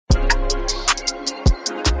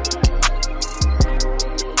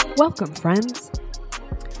Welcome, friends,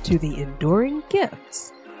 to the Enduring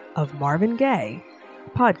Gifts of Marvin Gaye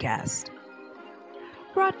podcast.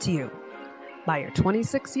 Brought to you by your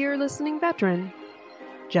 26-year listening veteran,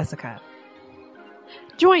 Jessica.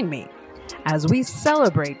 Join me as we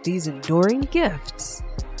celebrate these enduring gifts,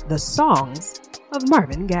 the songs of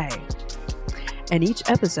Marvin Gaye. In each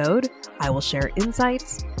episode, I will share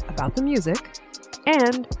insights about the music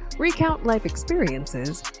and recount life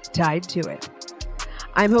experiences tied to it.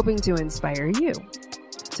 I'm hoping to inspire you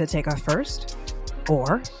to take a first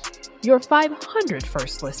or your 500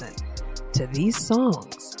 first listen to these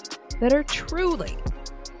songs that are truly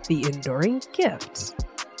the enduring gifts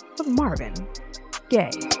of Marvin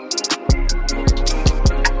Gaye.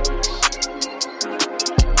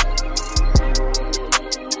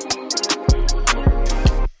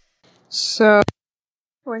 So I'm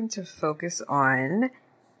going to focus on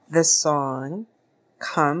the song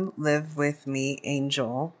Come Live With Me,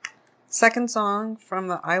 Angel. Second song from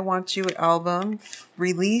the I Want You album,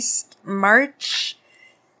 released March-ish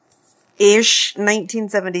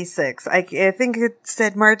 1976. I think it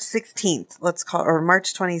said March 16th, or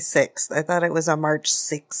March 26th. I thought it was a March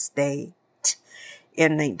 6th date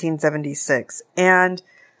in 1976. And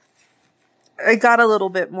I got a little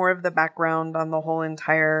bit more of the background on the whole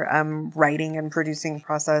entire writing and producing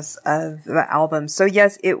process of the album. So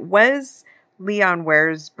yes, it was Leon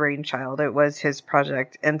Ware's brainchild. It was his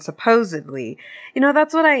project. And supposedly,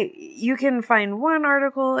 that's what you can find one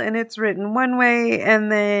article and it's written one way,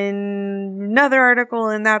 and then another article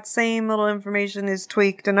and that same little information is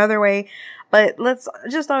tweaked another way. But let's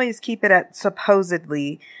just always keep it at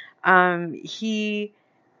supposedly. He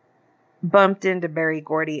bumped into Berry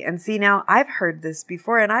Gordy. And see, now I've heard this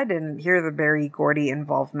before and I didn't hear the Berry Gordy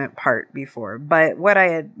involvement part before. But what I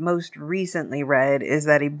had most recently read is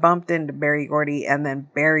that he bumped into Berry Gordy and then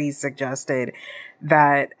Berry suggested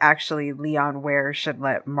that actually Leon Ware should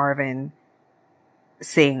let Marvin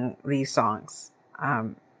sing these songs,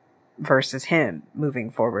 versus him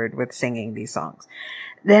moving forward with singing these songs.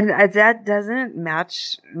 Then that doesn't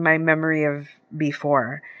match my memory of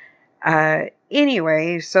before.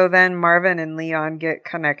 Anyway, so then Marvin and Leon get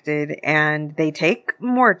connected and they take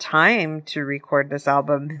more time to record this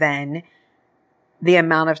album than the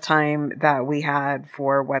amount of time that we had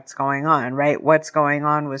for What's Going On, right? What's Going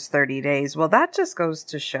On was 30 days. Well, that just goes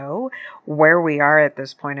to show where we are at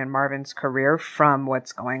this point in Marvin's career from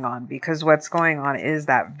What's Going On, because What's Going On is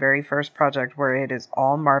that very first project where it is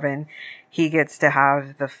all Marvin. He gets to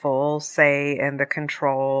have the full say and the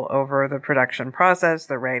control over the production process,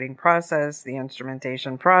 the writing process, the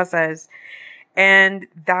instrumentation process. And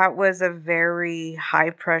that was a very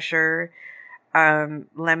high pressure,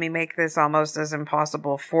 let me make this almost as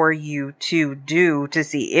impossible for you to do, to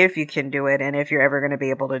see if you can do it and if you're ever going to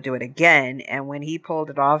be able to do it again. And when he pulled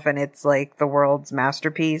it off and it's like the world's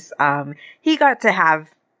masterpiece, he got to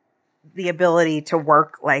have the ability to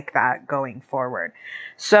work like that going forward.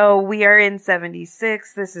 So we are in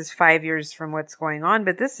 76. This is 5 years from What's Going On,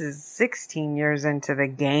 but this is 16 years into the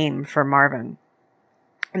game for Marvin.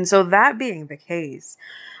 And so that being the case,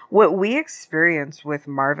 what we experience with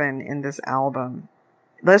Marvin in this album,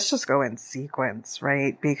 let's just go in sequence,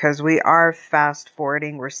 right? Because we are fast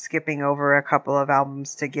forwarding. We're skipping over a couple of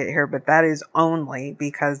albums to get here, but that is only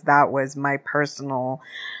because that was my personal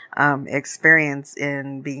experience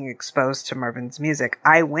in being exposed to Marvin's music.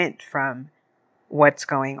 I went from What's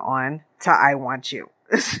Going On to I Want You.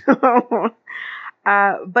 So,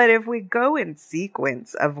 but if we go in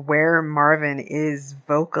sequence of where Marvin is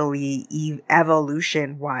vocally,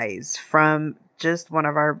 evolution wise, from just one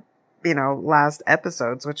of our, last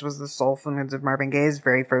episodes, which was the Soulful Moods of Marvin Gaye's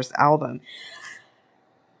very first album.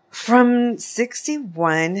 From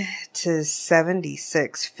 61 to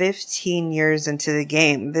 76, 15 years into the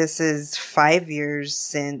game. This is 5 years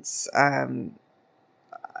since,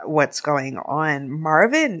 What's Going On.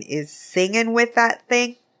 Marvin is singing with that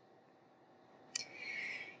thing.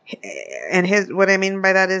 And what I mean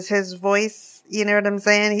by that is his voice, you know what I'm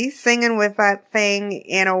saying? He's singing with that thing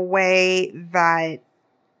in a way that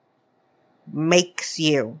makes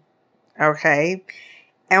you, okay?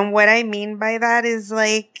 And what I mean by that is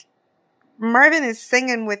like, Marvin is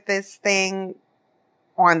singing with this thing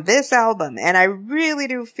on this album. And I really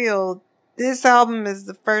do feel this album is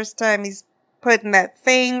the first time he's putting that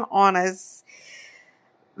thing on us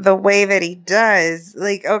the way that he does.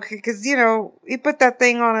 Like, okay, because, he put that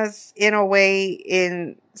thing on us in a way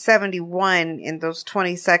in 71 in those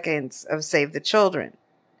 20 seconds of Save the Children.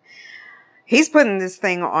 He's putting this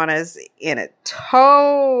thing on us in a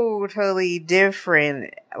totally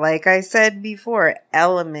different, like I said before,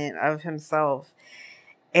 element of himself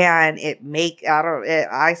And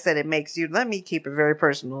I said it makes you, let me keep it very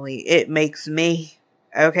personally. It makes me,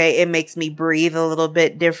 okay. It makes me breathe a little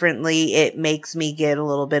bit differently. It makes me get a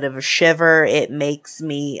little bit of a shiver. It makes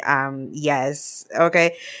me, yes.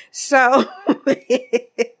 Okay. So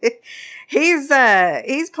he's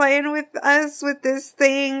playing with us with this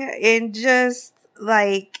thing and just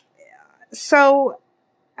like, so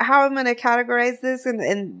how I'm going to categorize this,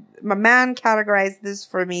 and my man categorized this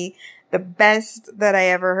for me the best that I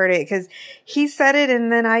ever heard it, because he said it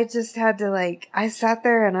and then I just had to like, I sat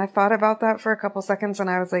there and I thought about that for a couple seconds and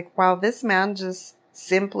I was like, wow, this man just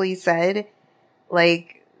simply said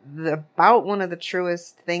like about one of the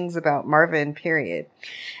truest things about Marvin, period.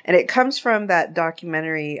 And it comes from that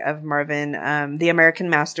documentary of Marvin, the American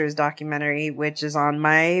Masters documentary, which is on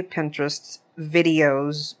my Pinterest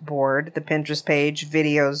videos board, the Pinterest page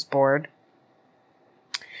videos board.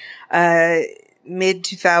 Mid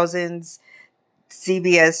 2000s,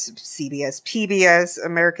 PBS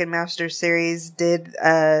American Masters series did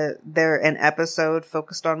an episode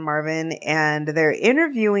focused on Marvin, and they're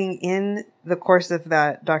interviewing in the course of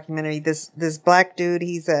that documentary this black dude.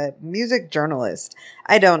 He's a music journalist.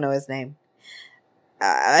 I don't know his name.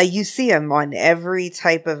 You see him on every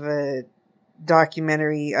type of a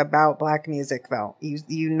documentary about black music, though.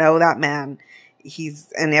 You know that man.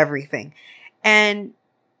 He's in everything. And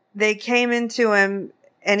they came into him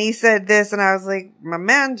and he said this, and I was like, my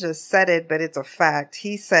man just said it, but it's a fact.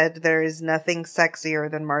 He said there is nothing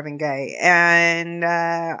sexier than Marvin Gaye. And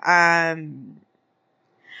I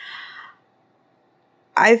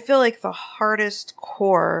feel like the hardest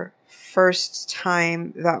core first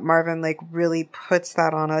time that Marvin like really puts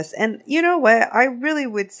that on us. And you know what? I really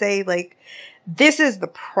would say like this is the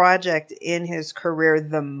project in his career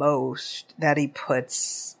the most that he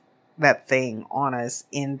puts that thing on us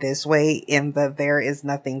in this way, in the there is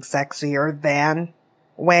nothing sexier than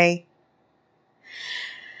way.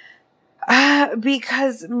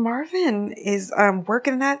 Because Marvin is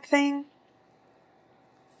working that thing,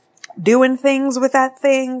 doing things with that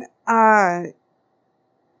thing, and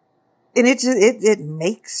it just it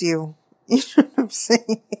makes you, you know what I'm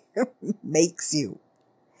saying? It makes you.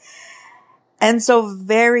 And so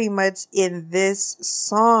very much in this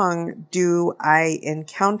song do I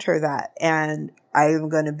encounter that. And I'm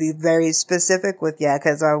going to be very specific with you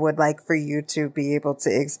because I would like for you to be able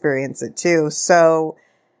to experience it too. So,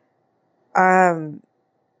 yeah,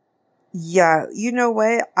 you know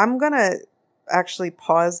what? I'm going to actually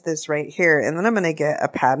pause this right here, and then I'm going to get a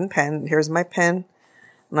pad and pen. Here's my pen,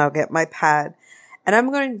 and I'll get my pad. And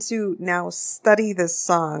I'm going to now study this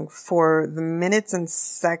song for the minutes and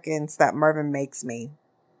seconds that Marvin makes me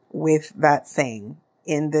with that thing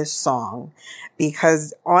in this song.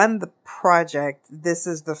 Because on the project, this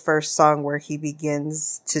is the first song where he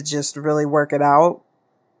begins to just really work it out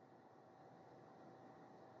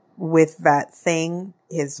with that thing,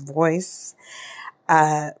 his voice.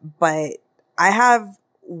 But I have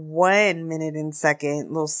 1 minute and second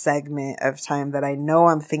little segment of time that I know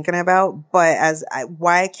I'm thinking about, but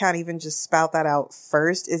why I can't even just spout that out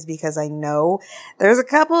first is because I know there's a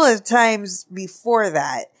couple of times before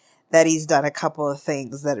that he's done a couple of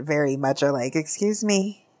things that very much are like, excuse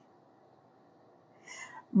me,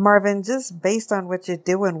 Marvin, just based on what you're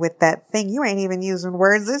doing with that thing, you ain't even using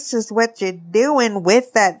words. It's just what you're doing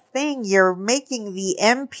with that thing. You're making the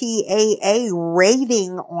MPAA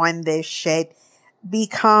rating on this shit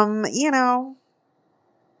become, you know,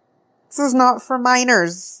 this is not for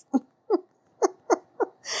minors.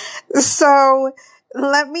 So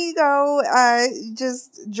let me go,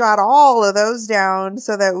 just jot all of those down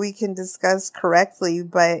so that we can discuss correctly.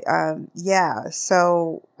 But, yeah,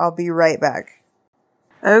 so I'll be right back.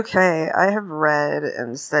 Okay. I have read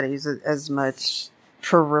and studied as much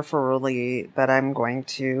peripherally that I'm going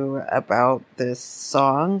to about this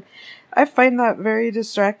song. I find that very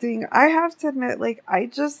distracting. I have to admit, like, I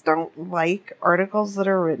just don't like articles that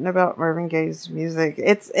are written about Marvin Gaye's music.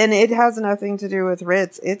 And it has nothing to do with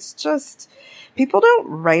Ritz. It's just, people don't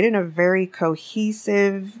write in a very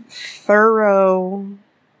cohesive, thorough,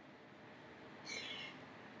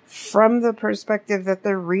 from the perspective that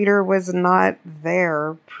the reader was not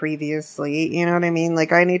there previously. You know what I mean?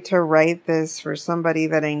 Like, I need to write this for somebody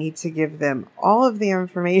that I need to give them all of the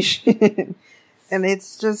information. And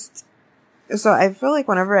it's just, so I feel like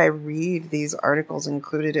whenever I read these articles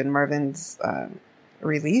included in Marvin's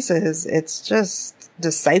releases, it's just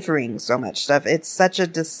deciphering so much stuff. It's such a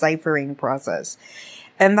deciphering process.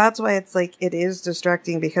 And that's why it's like, it is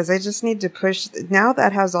distracting, because I just need to push, now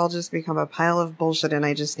that has all just become a pile of bullshit and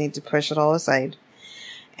I just need to push it all aside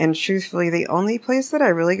And truthfully, the only place that I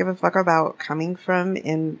really give a fuck about coming from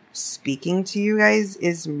and speaking to you guys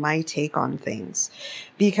is my take on things.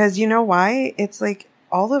 Because you know why? It's like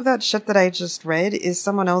all of that shit that I just read is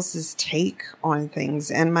someone else's take on things.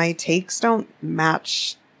 And my takes don't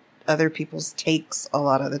match other people's takes a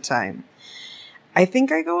lot of the time. I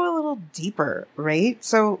think I go a little deeper, right?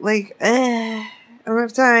 So like, I don't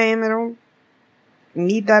have time. I don't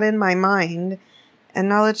need that in my mind. And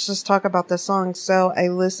now let's just talk about the song. So I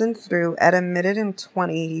listened through at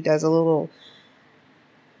 1:20. He does a little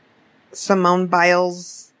Simone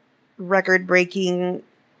Biles record breaking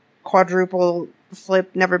quadruple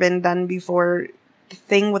flip, never been done before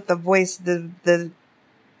thing with the voice. The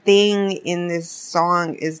thing in this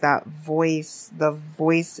song is that voice. The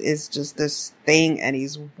voice is just this thing, and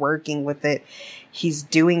he's working with it. He's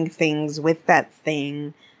doing things with that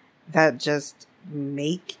thing that just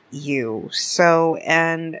make you. So,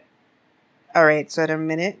 and all right, so at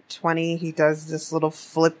 1:20, he does this little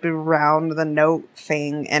flip around the note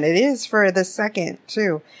thing, and it is for the second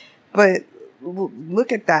too. But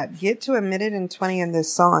look at that. Get to 1:20 in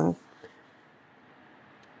this song.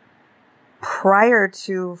 Prior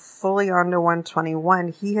to fully on to 121,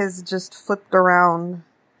 he has just flipped around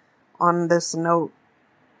on this note.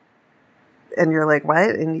 And you're like,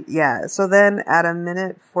 what? And yeah, so then at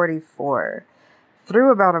 1:44,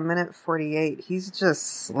 through about 1:48, he's just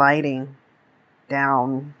sliding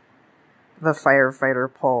down the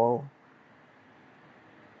firefighter pole.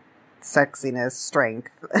 Sexiness,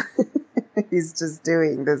 strength. He's just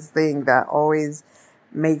doing this thing that always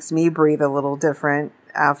makes me breathe a little different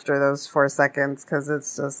after those 4 seconds, because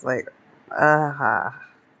it's just like,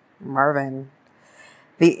 Marvin.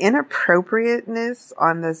 The inappropriateness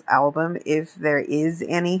on this album, if there is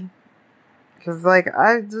any, because like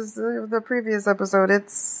the previous episode,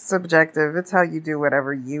 it's subjective. It's how you do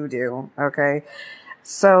whatever you do. Okay.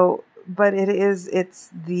 So, but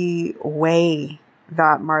it's the way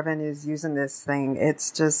that Marvin is using this thing.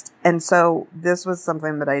 It's just, and so this was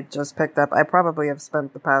something that I just picked up. I probably have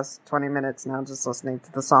spent the past 20 minutes now just listening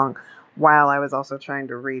to the song while I was also trying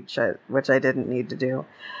to read shit, which I didn't need to do.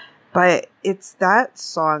 But it's that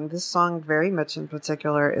song, this song very much in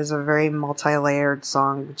particular is a very multi-layered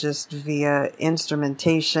song just via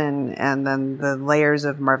instrumentation and then the layers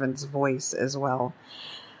of Marvin's voice as well.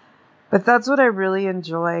 But that's what I really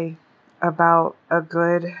enjoy about a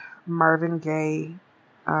good Marvin Gaye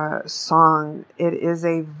song. It is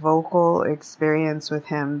a vocal experience with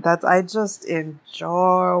him. I just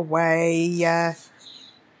enjoy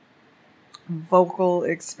vocal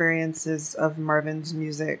experiences of Marvin's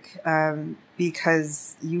music,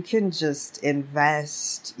 because you can just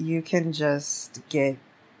invest, you can just get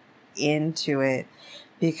into it,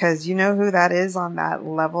 because you know who that is on that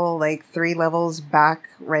level, like 3 levels back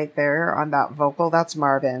right there on that vocal, that's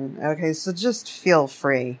Marvin. Okay, so just feel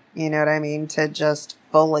free, you know what I mean, to just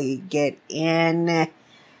fully get in,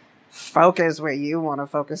 focus where you want to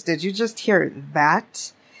focus. Did you just hear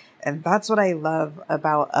that? And that's what I love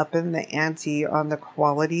about upping the ante on the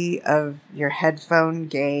quality of your headphone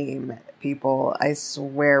game, people. I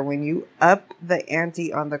swear, when you up the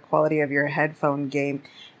ante on the quality of your headphone game,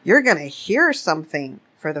 you're going to hear something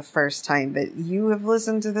for the first time that you have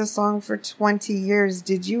listened to this song for 20 years.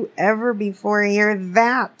 Did you ever before hear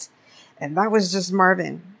that? And that was just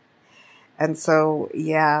Marvin. And so,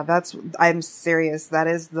 yeah, I'm serious. That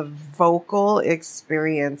is the vocal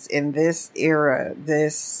experience in this era,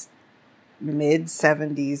 this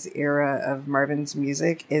mid-70s era of Marvin's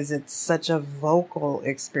music, it's such a vocal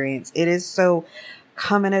experience. It is so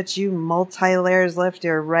coming at you, multi-layers left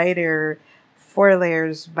ear, right ear, 4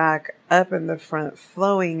 layers back, up in the front,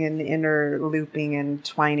 flowing and interlooping and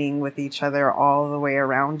twining with each other all the way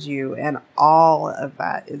around you. And all of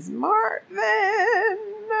that is Marvin.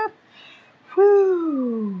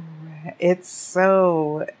 Whew. It's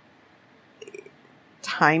so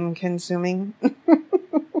time consuming.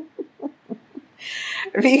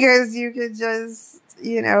 Because you could just,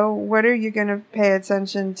 what are you going to pay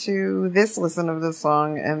attention to this listen of the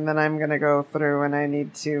song? And then I'm going to go through and I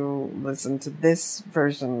need to listen to this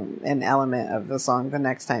version and element of the song the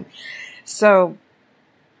next time. So,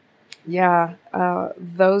 yeah,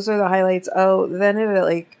 those are the highlights. Oh, then at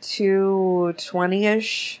like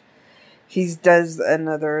 2:20-ish, he does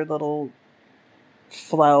another little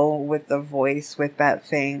flow with the voice with that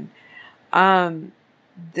thing.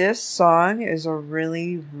 This song is a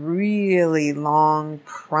really, really long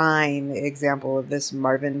prime example of this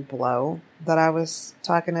Marvin blow that I was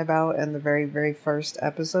talking about in the very, very first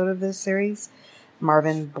episode of this series.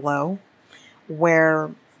 Marvin blow,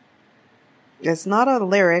 where it's not a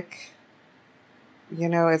lyric,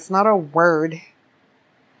 it's not a word.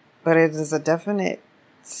 but it is a definite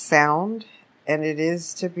sound, and it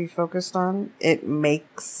is to be focused on. It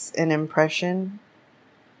makes an impression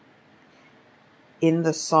in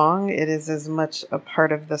the song. It is as much a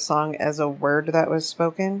part of the song as a word that was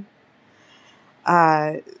spoken.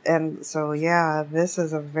 And so, yeah, this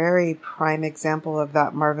is a very prime example of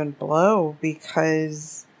that Marvin blow,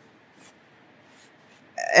 because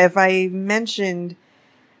if I mentioned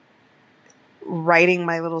riding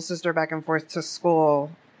my little sister back and forth to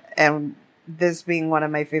school, and this being one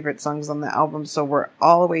of my favorite songs on the album, so we're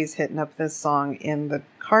always hitting up this song in the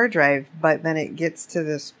car drive, but then it gets to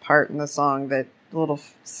this part in the song that the little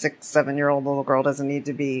 6-7-year-old little girl doesn't need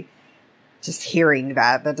to be just hearing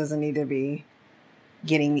that doesn't need to be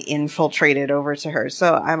getting infiltrated over to her.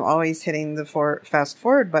 So I'm always hitting the fast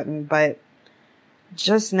forward button, but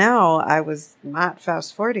just now I was not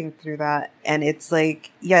fast forwarding through that. And it's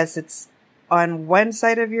like, yes, it's on one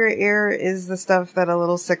side of your ear is the stuff that a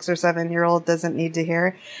little 6 or 7-year-old doesn't need to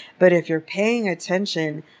hear. But if you're paying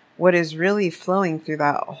attention, what is really flowing through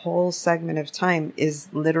that whole segment of time is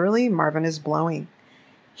literally Marvin is blowing.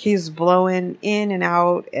 He's blowing in and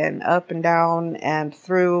out and up and down and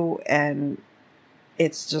through, and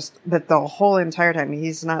it's just, but the whole entire time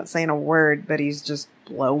he's not saying a word, but he's just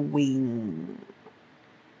blowing.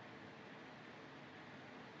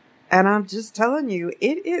 And I'm just telling you,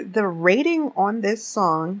 the rating on this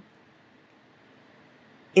song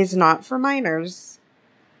is not for minors,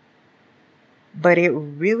 but it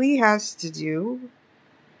really has to do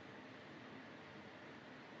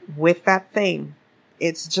with that thing.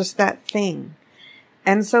 It's just that thing.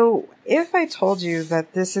 And so if I told you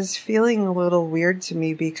that this is feeling a little weird to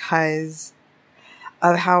me because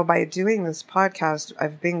of how by doing this podcast,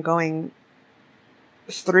 I've been going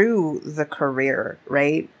through the career,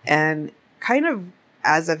 right? And kind of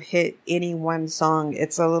as I've hit any one song,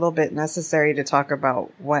 it's a little bit necessary to talk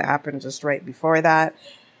about what happened just right before that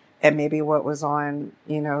and maybe what was on,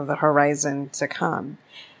 the horizon to come.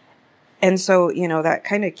 And so, that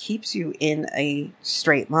kind of keeps you in a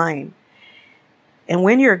straight line. And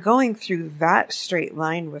when you're going through that straight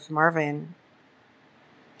line with Marvin,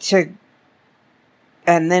 and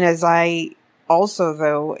then as I also,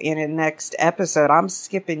 though, in a next episode, I'm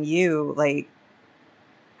skipping you like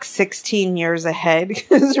 16 years ahead,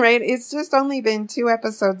 because, right, it's just only been 2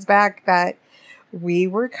 episodes back that we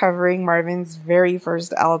were covering Marvin's very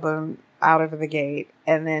first album out of the gate.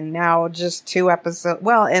 And then now just 2 episodes.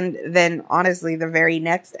 Well, and then honestly, the very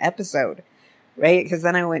next episode, right? Because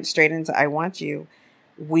then I went straight into I Want You.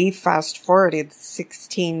 We fast forwarded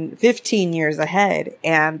 15 years ahead,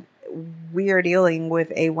 and we are dealing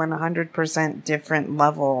with a 100% different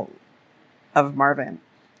level of Marvin.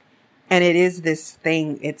 And it is this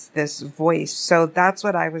thing, it's this voice. So that's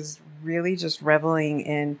what I was really just reveling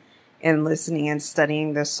in listening and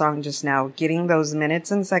studying this song just now, getting those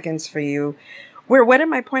minutes and seconds for you. What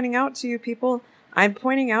am I pointing out to you, people? I'm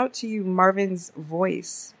pointing out to you Marvin's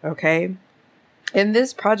voice, okay? In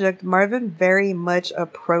this project, Marvin very much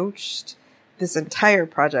approached this entire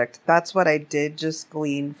project. That's what I did just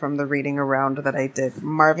glean from the reading around that I did.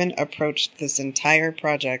 Marvin approached this entire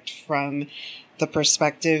project from the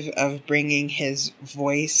perspective of bringing his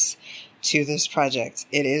voice to this project.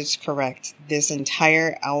 It is correct. This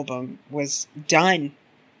entire album was done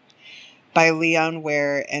by Leon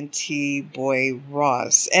Ware and T-Boy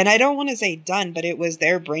Ross. And I don't want to say done, but it was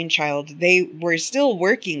their brainchild. They were still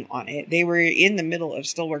working on it. They were in the middle of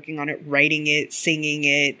still working on it, writing it, singing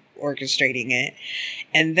it, orchestrating it.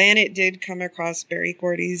 And then it did come across Barry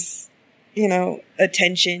Gordy's,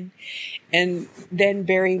 attention. And then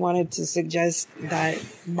Barry wanted to suggest that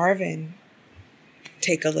Marvin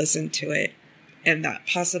take a listen to it, and that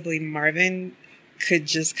possibly Marvin could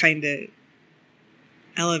just kind of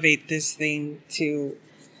elevate this thing to,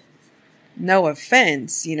 no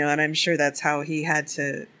offense, and I'm sure that's how he had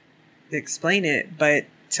to explain it, but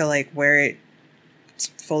to like where its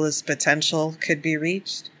fullest potential could be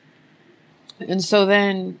reached. And so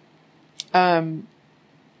then,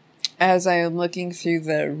 as I am looking through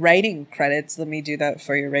the writing credits, let me do that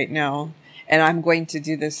for you right now. And I'm going to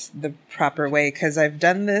do this the proper way, because I've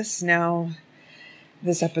done this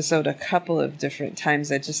episode a couple of different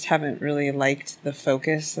times. I just haven't really liked the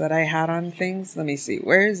focus that I had on things. Let me see.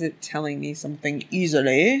 Where is it telling me something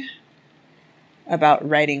easily about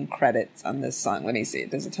writing credits on this song? Let me see.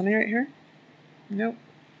 Does it tell me right here? Nope.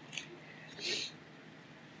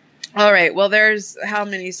 All right. Well, there's, how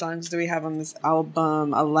many songs do we have on this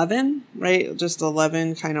album? 11, right? Just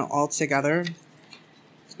 11 kind of all together.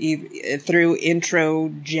 Through intro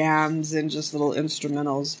jams and just little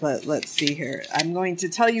instrumentals. But let's see here. I'm going to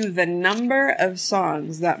tell you the number of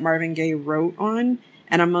songs that Marvin Gaye wrote on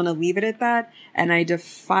And I'm going to leave it at that. And I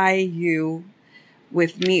defy you,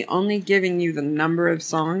 with me only giving you the number of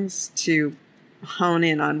songs, to hone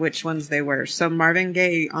in on which ones they were. So Marvin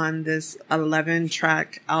Gaye on this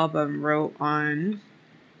 11-track album wrote on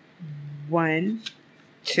 1,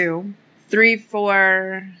 2, 3,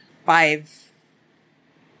 4, 5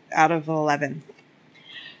 out of 11.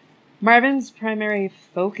 Marvin's primary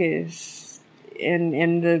focus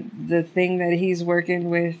in the thing that he's working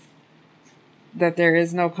with, that there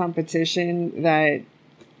is no competition, that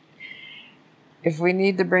if we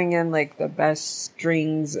need to bring in like the best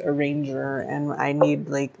strings arranger, and I need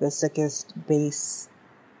like the sickest bass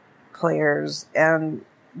players and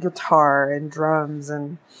guitar and drums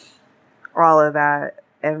and all of that,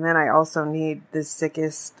 and then I also need the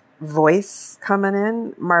sickest voice coming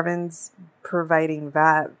in, Marvin's providing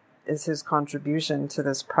that as his contribution to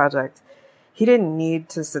this project. He didn't need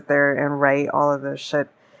to sit there and write all of this shit.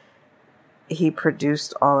 He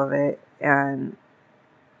produced all of it, and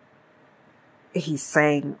he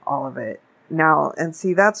sang all of it. Now, and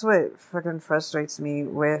see, that's what fucking frustrates me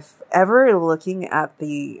with ever looking at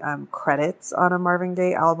the credits on a Marvin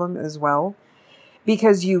Gaye album as well,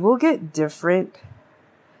 because you will get different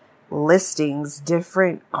listings,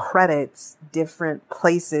 different credits, different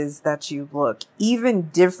places that you look, even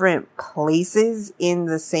different places in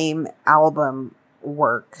the same album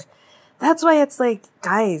work. That's why it's like,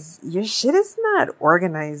 guys, your shit is not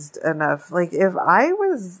organized enough. Like, if I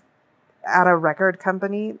was at a record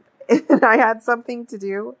company and I had something to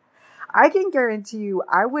do, I can guarantee you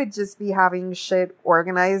I would just be having shit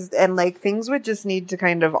organized, and like things would just need to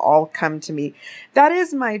kind of all come to me. That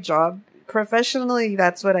is my job. Professionally,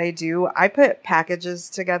 that's what I do. I put packages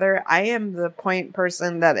together. I am the point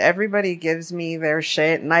person that everybody gives me their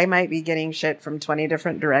shit, and I might be getting shit from 20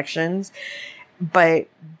 different directions. But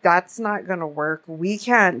that's not going to work. We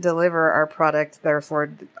can't deliver our product,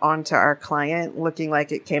 therefore, onto our client looking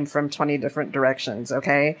like it came from 20 different directions,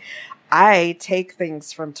 okay? I take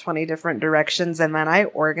things from 20 different directions, and then I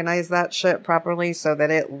organize that shit properly so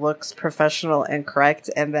that it looks professional and correct,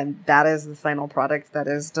 and then that is the final product that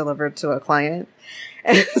is delivered to a client.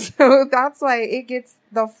 And so that's why it gets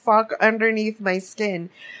the fuck underneath my skin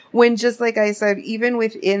when, just like I said, even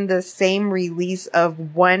within the same release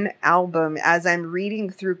of one album, as I'm reading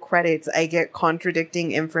through credits, I get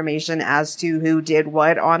contradicting information as to who did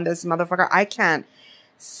what on this motherfucker. I can't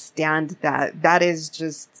stand that. That is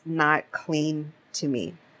just not clean to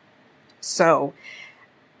me. So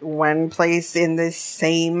one place in this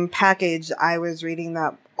same package, I was reading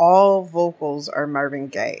that all vocals are Marvin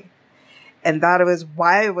Gaye. And that was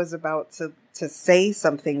why I was about to say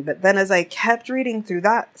something. But then as I kept reading through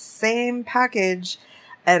that same package,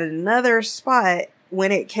 at another spot,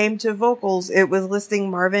 when it came to vocals, it was listing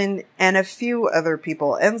Marvin and a few other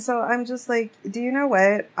people. And so I'm just like, do you know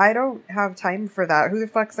what? I don't have time for that. Who the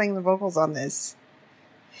fuck sang the vocals on this?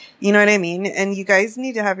 You know what I mean? And you guys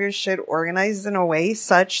need to have your shit organized in a way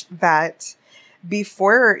such that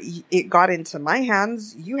before it got into my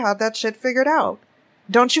hands, you had that shit figured out.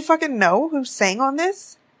 Don't you fucking know who sang on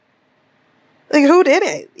this? Like, who did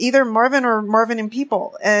it? Either Marvin or Marvin and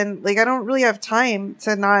People. And like, I don't really have time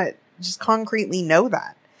to not just concretely know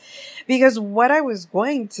that. Because what I was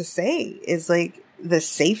going to say is like the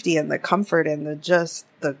safety and the comfort and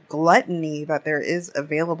the gluttony that there is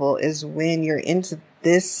available is when you're into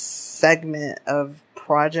this segment of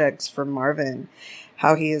projects for Marvin,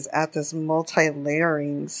 how he is at this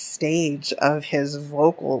multi-layering stage of his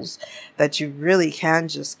vocals that you really can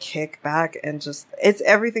just kick back and just, it's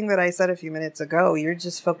everything that I said a few minutes ago. You're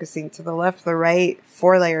just focusing to the left, the right,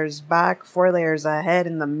 4 layers back, 4 layers ahead,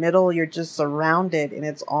 in the middle, you're just surrounded and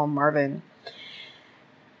it's all Marvin.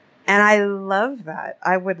 And I love that.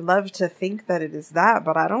 I would love to think that it is that,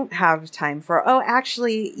 but I don't have time for, oh,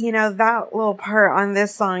 actually, you know, that little part on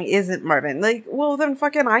this song isn't Marvin. Like, well, then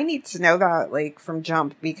fucking I need to know that, like, from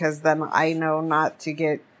jump, because then I know not to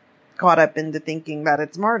get caught up into thinking that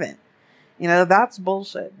it's Marvin. You know, that's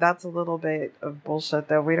bullshit. That's a little bit of bullshit,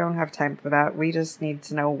 though. We don't have time for that. We just need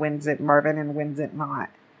to know when's it Marvin and when's it not.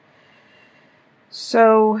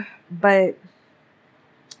 So, but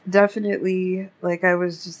definitely, like I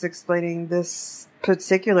was just explaining, this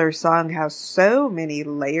particular song has so many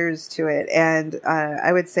layers to it. And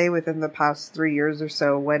I would say within the past 3 years or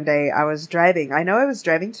so, one day I was driving. I know I was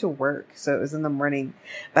driving to work, so it was in the morning,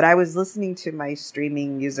 but I was listening to my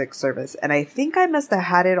streaming music service. And I think I must have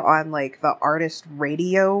had it on like the artist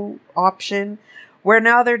radio option, where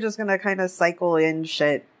now they're just going to kind of cycle in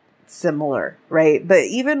shit similar, right? But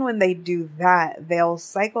even when they do that, they'll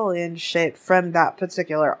cycle in shit from that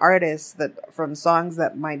particular artist, that from songs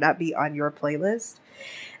that might not be on your playlist.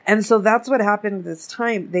 And so that's what happened this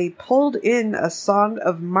time. They pulled in a song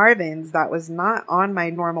of Marvin's that was not on my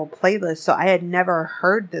normal playlist. So I had never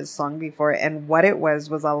heard this song before. And what it was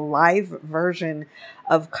a live version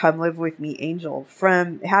of Come Live With Me Angel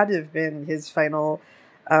from, had to have been his final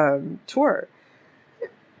tour.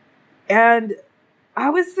 And I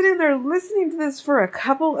was sitting there listening to this for a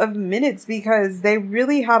couple of minutes because they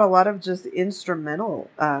really had a lot of just instrumental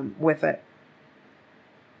with it.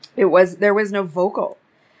 There was no vocal.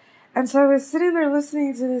 And so I was sitting there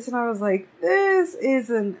listening to this and I was like, this is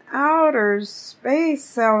an outer space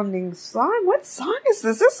sounding song. What song is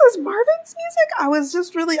this? This is Marvin's music? I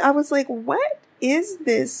was like, what is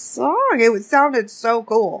this song? It sounded so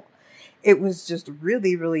cool. It was just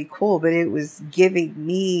really, really cool, but it was giving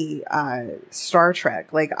me Star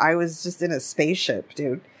Trek. Like I was just in a spaceship,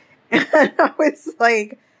 dude. And I was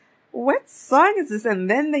like, what song is this? And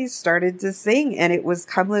then they started to sing and it was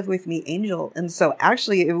Come Live With Me Angel. And so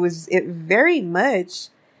actually it very much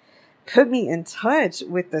put me in touch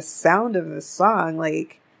with the sound of the song.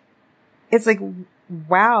 Like, it's like,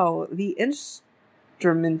 wow, the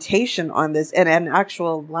instrumentation on this and an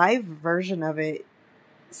actual live version of it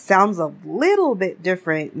sounds a little bit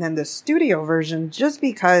different than the studio version just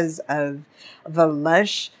because of the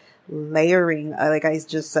lush layering, like I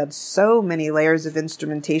just said, so many layers of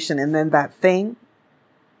instrumentation, and then that thing,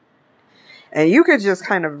 and you could just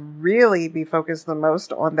kind of really be focused the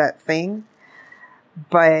most on that thing,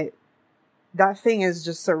 but that thing is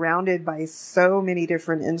just surrounded by so many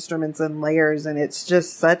different instruments and layers, and it's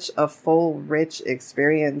just such a full, rich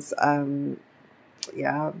experience.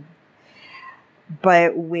 Yeah.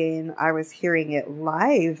 But when I was hearing it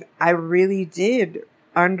live, I really did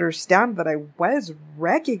understand that I was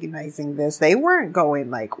recognizing this. They weren't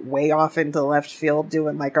going like way off into left field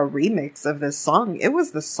doing like a remix of this song. It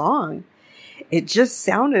was the song. It just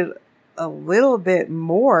sounded a little bit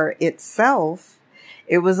more itself.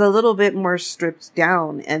 It was a little bit more stripped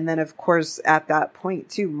down. And then of course at that point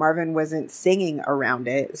too, Marvin wasn't singing around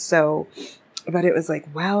it. So, but it was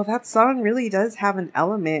like, wow, that song really does have an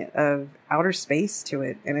element of outer space to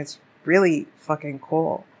it. And it's really fucking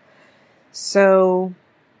cool. So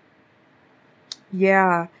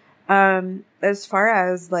yeah, as far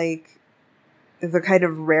as like the kind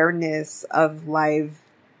of rareness of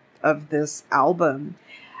this album,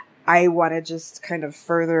 I want to just kind of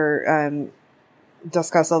further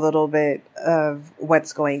discuss a little bit of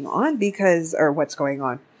what's going on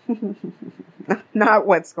not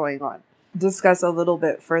what's going on. Discuss a little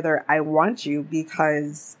bit further I Want You,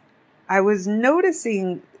 because I was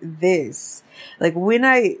noticing this, like when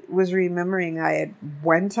I was remembering I had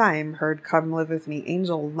one time heard Come Live With Me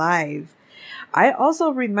Angel live, I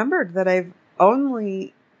also remembered that I've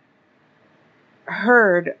only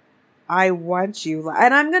heard I Want You.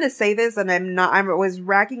 And I'm going to say this, and I was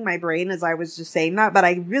racking my brain as I was just saying that, but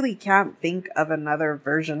I really can't think of another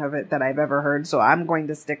version of it that I've ever heard. So I'm going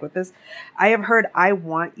to stick with this. I have heard I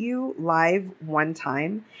Want You live one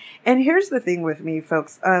time. And here's the thing with me,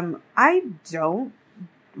 folks. I don't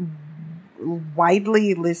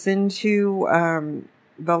widely listen to,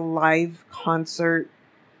 the live concert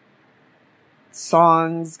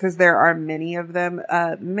songs, because there are many of them.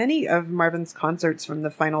 Many of Marvin's concerts from the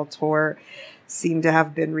final tour seem to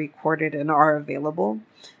have been recorded and are available.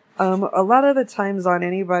 A lot of the times on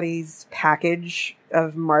anybody's package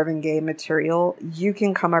of Marvin Gaye material, you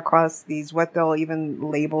can come across these, what they'll even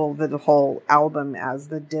label the whole album as,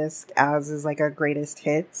 the disc as, is like a greatest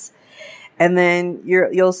hits. And then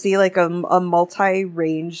you'll see like a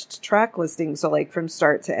multi-ranged track listing. So like from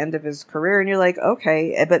start to end of his career, and you're like,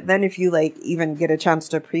 okay. But then if you like even get a chance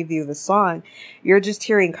to preview the song, you're just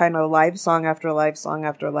hearing kind of live song after live song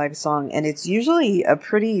after live song. And it's usually a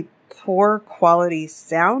pretty poor quality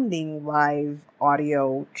sounding live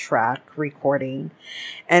audio track recording.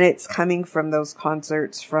 And it's coming from those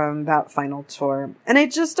concerts from that final tour. And I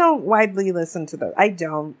just don't widely listen to those. I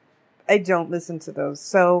don't listen to those.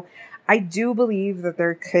 So I do believe that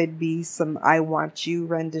there could be some I Want You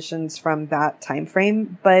renditions from that time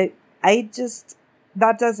frame, but I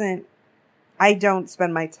don't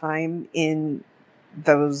spend my time in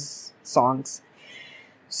those songs.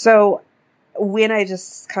 So when I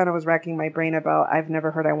just kind of was racking my brain about, I've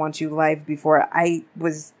never heard I Want You live before, I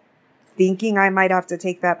was thinking I might have to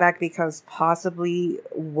take that back, because possibly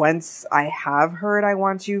once I have heard I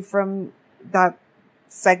Want You from that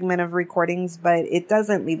segment of recordings, but it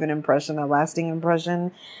doesn't leave a lasting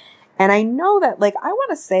impression. And I know that, like, I want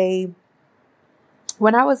to say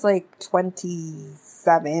when I was like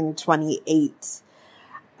 27, 28,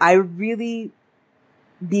 I really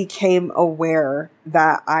became aware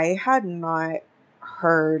that I had not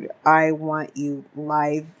heard I Want You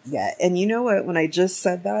live yet. And you know what? When I just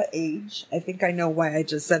said that age, I think I know why I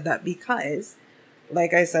just said that, because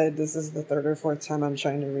like I said, this is the third or fourth time I'm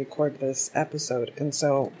trying to record this episode. And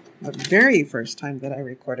so the very first time that I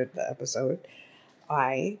recorded the episode,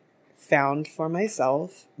 I found for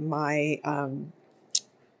myself my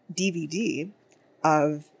DVD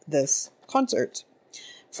of this concert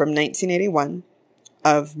from 1981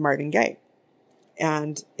 of Marvin Gaye.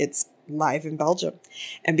 And it's live in Belgium.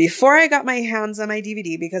 And before I got my hands on my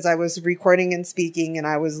DVD, because I was recording and speaking and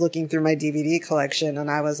I was looking through my DVD collection,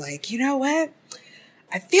 and I was like, you know what?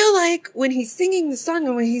 I feel like when he's singing the song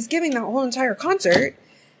and when he's giving that whole entire concert,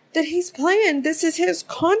 that he's playing, this is his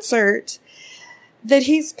concert that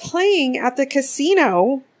he's playing at the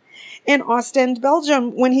casino in Ostend,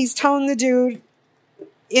 Belgium, when he's telling the dude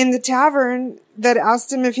in the tavern that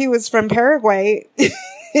asked him if he was from Paraguay.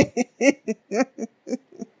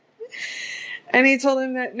 And he told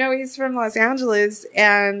him that, no, he's from Los Angeles,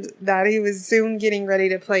 and that he was soon getting ready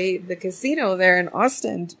to play the casino there in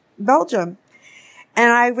Ostend, Belgium.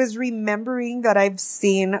 And I was remembering that I've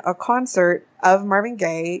seen a concert of Marvin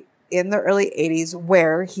Gaye in the early 80s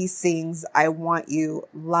where he sings I Want You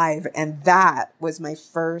live. And that was my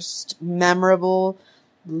first memorable,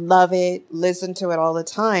 love it, listen to it all the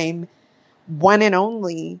time, one and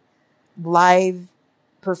only live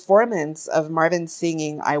performance of Marvin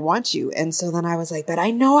singing I Want You. And so then I was like, but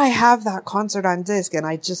I know I have that concert on disc, and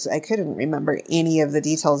I couldn't remember any of the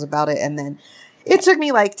details about it. And then it took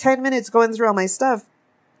me like 10 minutes going through all my stuff.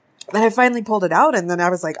 And I finally pulled it out, and then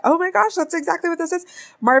I was like, oh my gosh, that's exactly what this is.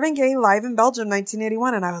 Marvin Gaye live in Belgium,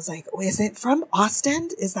 1981. And I was like, is it from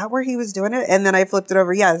Ostend? Is that where he was doing it? And then I flipped it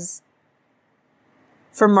over. Yes.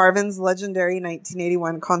 From Marvin's legendary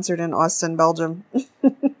 1981 concert in Ostend, Belgium.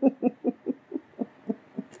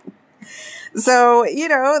 So, you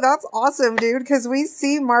know, that's awesome, dude, because we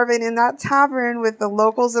see Marvin in that tavern with the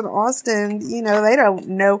locals in Austin. You know, they don't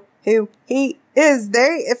know who he is.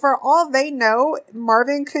 For all they know,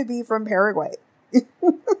 Marvin could be from Paraguay.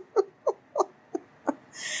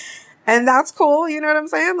 And that's cool. You know what I'm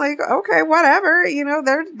saying? Like, okay, whatever. You know,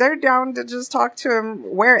 they're down to just talk to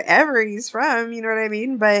him wherever he's from. You know what I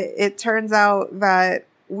mean? But it turns out that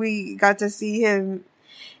we got to see him,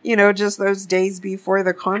 you know, just those days before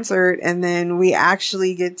the concert. And then we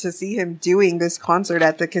actually get to see him doing this concert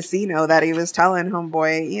at the casino that he was telling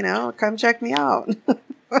homeboy, you know, come check me out.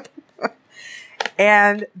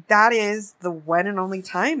 And that is the one and only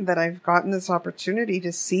time that I've gotten this opportunity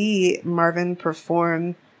to see Marvin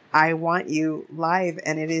perform I Want You live.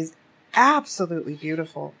 And it is absolutely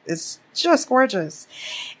beautiful. It's just gorgeous.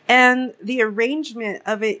 And the arrangement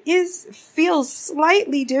of it feels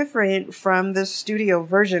slightly different from the studio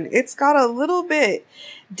version. It's got a little bit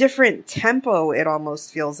different tempo, it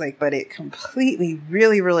almost feels like, but it completely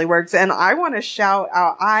really, really works. And I want to shout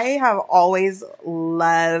out, I have always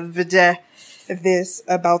loved this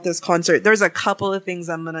about this concert. There's a couple of things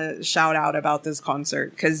I'm going to shout out about this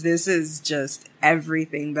concert, because this is just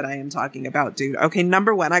everything that I am talking about, dude. Okay,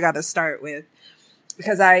 number one, I got to start with,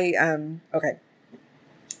 because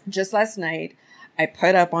just last night, I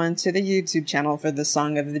put up onto the YouTube channel for the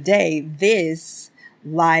song of the day, this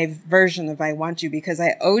live version of I Want You, because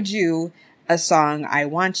I owed you a song, I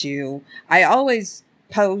Want You. I always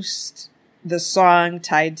post the song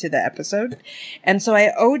tied to the episode. And so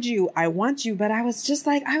I owed you I Want You, but I was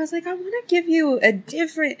like, I want to give you a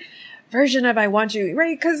different version of I Want You,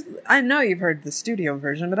 right? Because I know you've heard the studio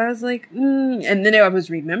version, but I was like, and then I was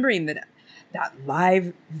remembering that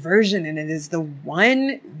live version, and it is the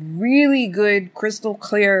one really good, crystal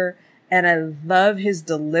clear, and I love his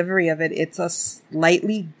delivery of it. It's a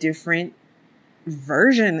slightly different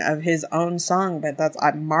version of his own song,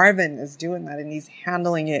 but Marvin is doing that, and he's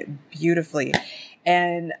handling it beautifully.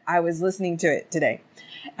 And I was listening to it today.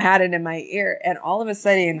 I had it in my ear, and all of a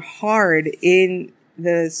sudden, hard in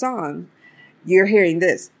the song, you're hearing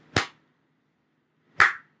this.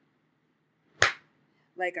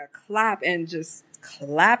 Like a clap, and just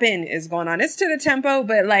clapping is going on. It's to the tempo,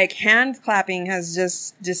 but like hand clapping has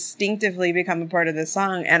just distinctively become a part of the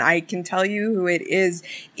song. And I can tell you who it is.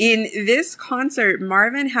 In this concert,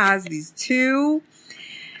 Marvin has these two.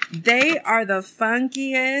 They are the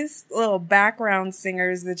funkiest little background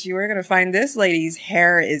singers that you are going to find. This lady's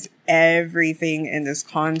hair is everything in this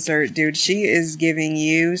concert, dude. She is giving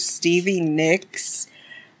you Stevie Nicks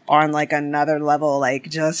on like another level, like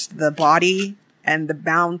just the body and the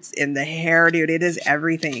bounce in the hair, dude. It is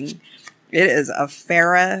everything. It is a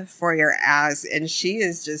Farrah for your ass. And she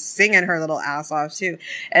is just singing her little ass off too.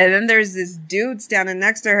 And then there's this dude standing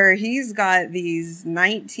next to her. He's got these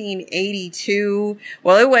 1982.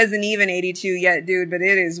 Well, it wasn't even 82 yet, dude, but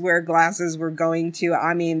it is where glasses were going to.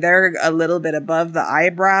 I mean, they're a little bit above the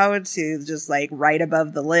eyebrow to just like right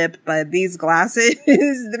above the lip. But these glasses,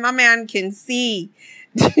 my man can see.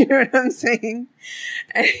 Do you know what I'm saying?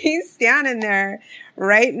 And he's standing there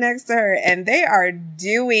right next to her, and they are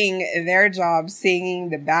doing their job singing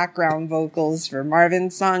the background vocals for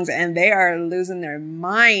Marvin's songs, and they are losing their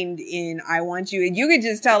mind in I Want You. And you could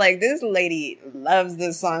just tell, like, this lady loves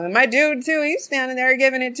this song. And my dude, too, he's standing there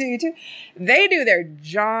giving it to you, too. They do their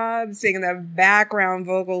job singing the background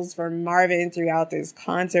vocals for Marvin throughout this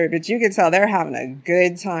concert, but you can tell they're having a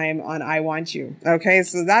good time on I Want You. Okay,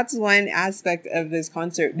 so that's one aspect of this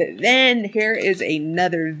concert. But then here is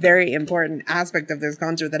another very important aspect of this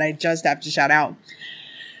concert that I just have to shout out.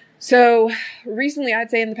 So recently, I'd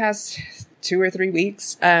say in the past 2 or 3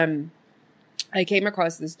 weeks, I came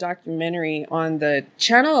across this documentary on the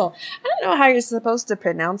channel. I don't know how you're supposed to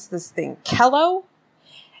pronounce this thing. Kello?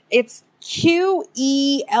 It's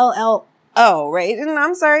Qello, right? And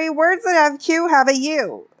I'm sorry, words that have Q have a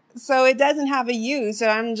U. So it doesn't have a U. So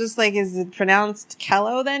I'm just like, is it pronounced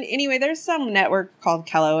Kello then? Anyway, there's some network called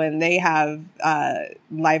Kello, and they have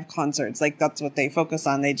live concerts. Like, that's what they focus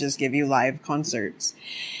on. They just give you live concerts.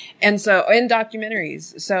 And so, in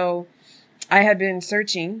documentaries. So I had been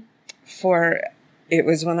searching for, it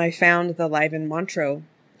was when I found the Live in Montreux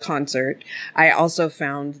concert. I also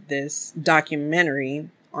found this documentary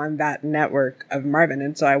on that network of Marvin.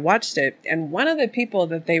 And so I watched it. And one of the people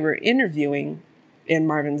that they were interviewing in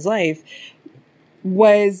Marvin's life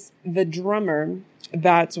was the drummer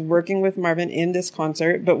that's working with Marvin in this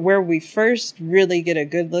concert. But where we first really get a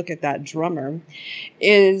good look at that drummer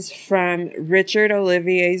is from Richard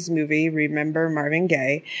Olivier's movie, Remember Marvin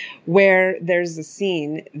Gaye, where there's a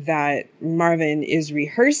scene that Marvin is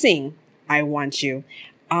rehearsing I Want You.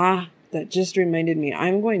 That just reminded me,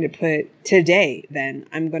 I'm going to put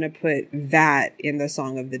that in the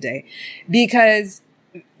song of the day, because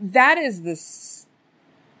that is the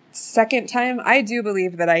second time I do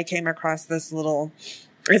believe that I came across this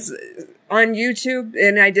it's on YouTube,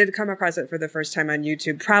 and I did come across it for the first time on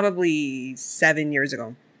YouTube probably 7 years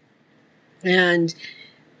ago. And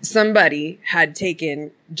somebody had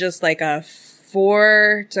taken just like a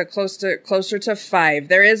 4 to closer to 5.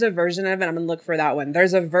 There is a version of it. I'm going to look for that one.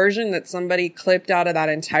 There's a version that somebody clipped out of that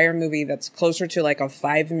entire movie that's closer to like a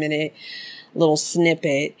 5-minute little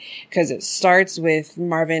snippet, because it starts with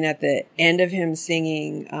Marvin at the end of him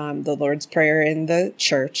singing the Lord's Prayer in the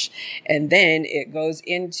church. And then it goes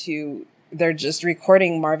into, they're just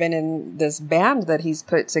recording Marvin and this band that he's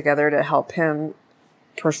put together to help him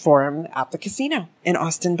perform at the casino in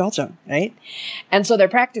Austin, Belgium, right? And so they're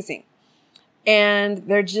practicing. And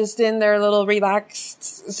they're just in their little relaxed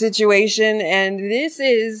situation. And this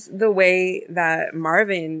is the way that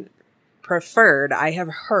Marvin preferred, I have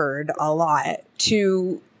heard a lot,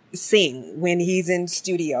 to sing when he's in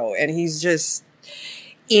studio and he's just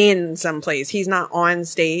in someplace. He's not on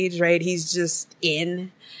stage, right? He's just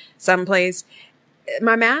in someplace.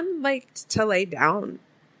 My man liked to lay down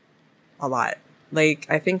a lot. Like,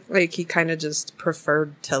 I think like he kind of just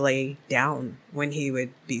preferred to lay down when he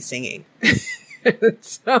would be singing.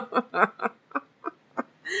 So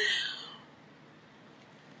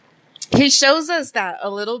he shows us that a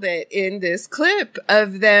little bit in this clip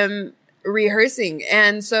of them rehearsing.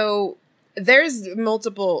 And so there's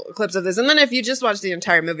multiple clips of this. And then if you just watch the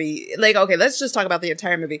entire movie, like, okay, let's just talk about the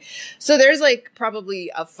entire movie. So there's like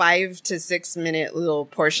probably a 5 to 6 minute little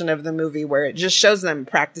portion of the movie where it just shows them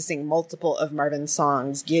practicing multiple of Marvin's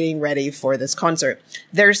songs, getting ready for this concert.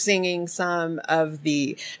 They're singing some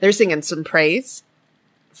praise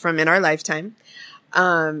from In Our Lifetime.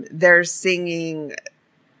 They're singing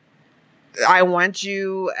I Want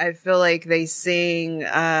You. I feel like they sing,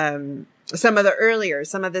 some of the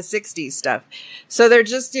 60s stuff. So they're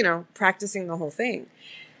just, practicing the whole thing.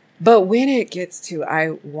 But when it gets to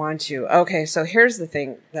I Want You, okay, so here's the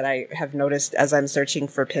thing that I have noticed as I'm searching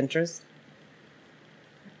for Pinterest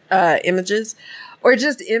images, or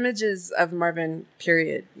just images of Marvin,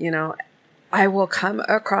 period. I will come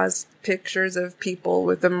across pictures of people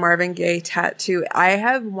with a Marvin Gaye tattoo. I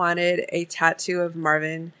have wanted a tattoo of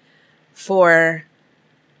Marvin for,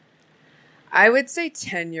 I would say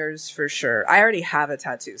 10 years for sure. I already have a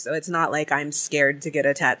tattoo, so it's not like I'm scared to get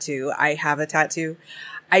a tattoo. I have a tattoo.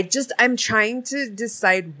 I'm trying to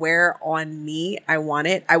decide where on me I want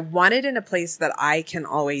it. I want it in a place that I can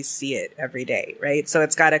always see it every day, right? So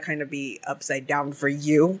it's got to kind of be upside down for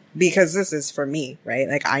you, because this is for me, right?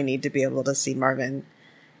 Like, I need to be able to see Marvin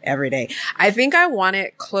every day. I think I want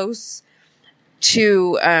it close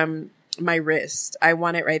to my wrist. I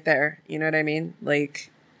want it right there. You know what I mean? Like,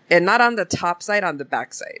 and not on the top side, on the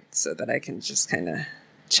back side, so that I can just kind of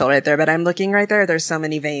chill right there. But I'm looking right there. There's so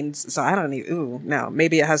many veins. So I don't need, ooh, no,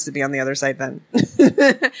 maybe it has to be on the other side then.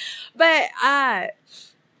 But,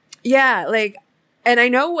 yeah, like, and I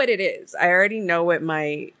know what it is. I already know what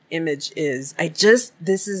my image is.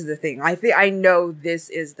 This is the thing. I know this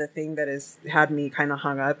is the thing that has had me kind of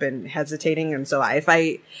hung up and hesitating. And so if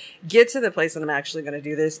I get to the place that I'm actually going to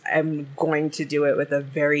do this, I'm going to do it with a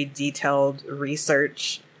very detailed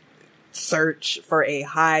search for a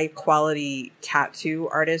high quality tattoo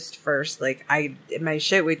artist first. Like, my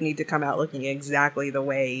shit would need to come out looking exactly the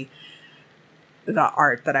way the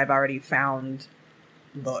art that I've already found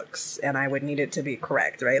looks, and I would need it to be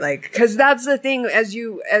correct, right? Like, because that's the thing,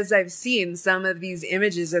 as I've seen some of these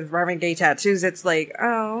images of Marvin Gaye tattoos, it's like,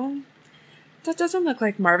 oh, that doesn't look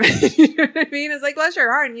like Marvin. You know what I mean? It's like, bless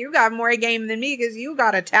your heart, and you got more game than me because you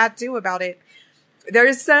got a tattoo about it.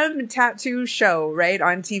 There's some tattoo show, right,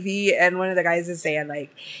 on TV, and one of the guys is saying,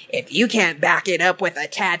 like, if you can't back it up with a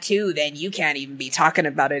tattoo, then you can't even be talking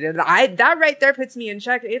about it. And that right there puts me in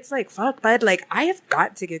check. It's like, fuck, bud, like, I have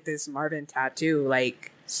got to get this Marvin tattoo,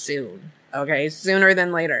 like, soon. Okay? Sooner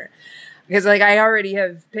than later. Because, like, I already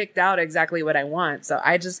have picked out exactly what I want, so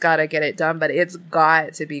I just gotta get it done, but it's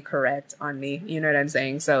got to be correct on me. You know what I'm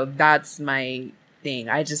saying? So that's my thing.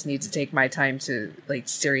 I just need to take my time to, like,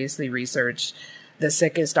 seriously research the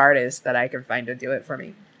sickest artist that I can find to do it for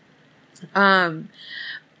me.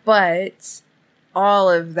 But all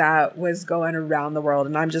of that was going around the world,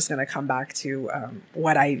 and I'm just going to come back to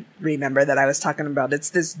what I remember that I was talking about.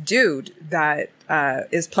 It's this dude that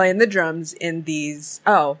is playing the drums in these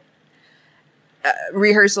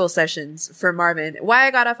rehearsal sessions for Marvin. Why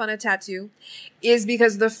I got off on a tattoo is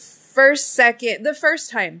because the first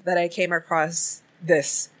time that I came across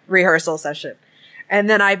this rehearsal session, and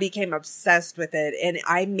then I became obsessed with it, and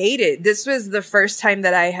I made it. This was the first time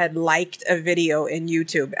that I had liked a video in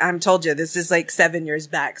YouTube. I'm told you, this is like 7 years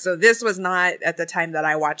back. So this was not at the time that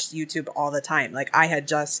I watched YouTube all the time. Like, I had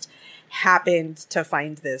just happened to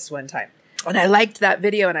find this one time. And I liked that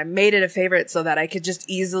video, and I made it a favorite so that I could just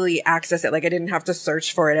easily access it. Like, I didn't have to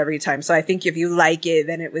search for it every time. So I think if you like it,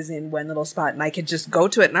 then it was in one little spot and I could just go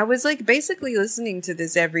to it. And I was like basically listening to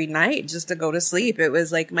this every night just to go to sleep. It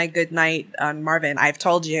was like my good night on Marvin. I've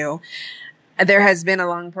told you, there has been a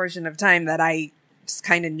long portion of time that I just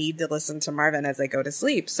kind of need to listen to Marvin as I go to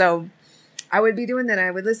sleep. So I would be doing that.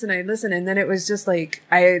 I'd listen. And then it was just like,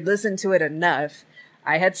 I had listened to it enough.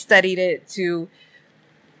 I had studied it to,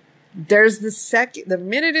 there's the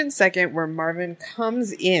minute and second where Marvin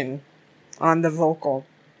comes in on the vocal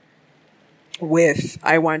with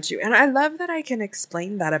I Want You. And I love that I can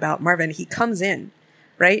explain that about Marvin. He comes in,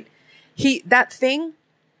 right? That's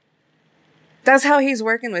how he's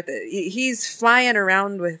working with it. He's flying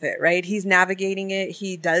around with it, right? He's navigating it.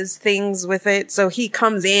 He does things with it. So he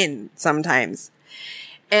comes in sometimes.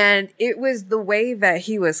 And it was the way that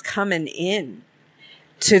he was coming in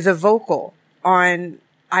to the vocal on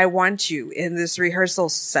I Want You in this rehearsal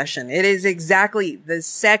session. It is exactly the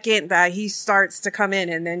second that he starts to come in,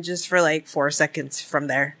 and then just for like 4 seconds from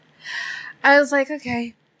there. I was like,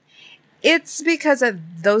 okay, it's because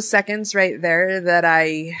of those seconds right there that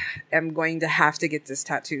I am going to have to get this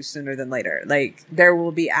tattoo sooner than later. Like, there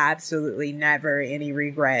will be absolutely never any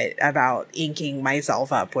regret about inking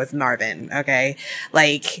myself up with Marvin. Okay.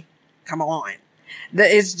 Like, come on.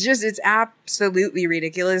 It's absolutely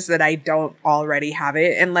ridiculous that I don't already have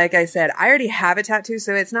it. And like I said, I already have a tattoo,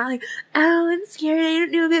 so it's not like, oh, I'm scared. I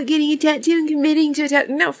don't know about getting a tattoo and committing to a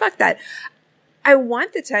tattoo. No, fuck that. I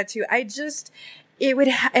want the tattoo. It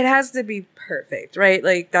has to be perfect, right?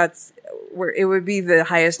 Like, that's where it would be the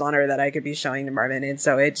highest honor that I could be showing to Marvin. And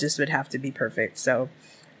so it just would have to be perfect. So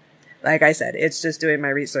like I said, it's just doing my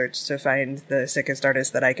research to find the sickest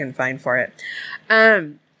artist that I can find for it.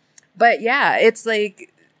 But yeah, it's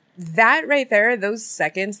like that right there, those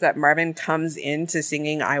seconds that Marvin comes into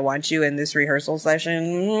singing I Want You in this rehearsal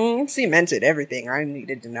session cemented everything I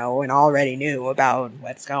needed to know and already knew about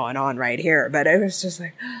what's going on right here. But it was just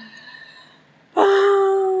like,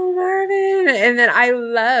 oh Marvin. And then I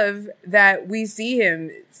love that we see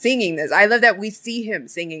him singing this. I love that we see him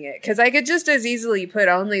singing it, because I could just as easily put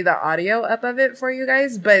only the audio up of it for you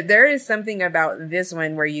guys. But there is something about this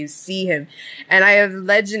one where you see him. And I have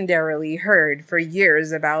legendarily heard for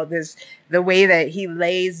years about this, the way that he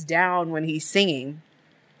lays down when he's singing.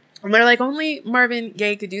 And they're like, only Marvin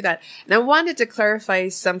Gaye could do that. And I wanted to clarify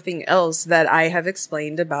something else that I have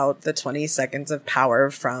explained about the 20 seconds of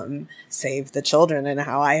power from Save the Children, and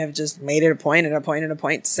how I have just made it a point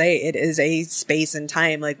to say it is a space and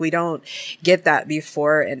time. Like, we don't get that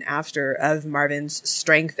before and after of Marvin's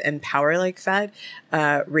strength and power like that,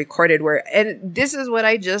 recorded where, and this is what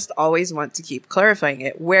I just always want to keep clarifying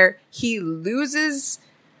it, where he loses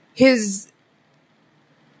his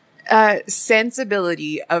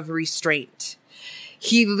sensibility of restraint.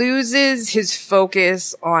 He loses his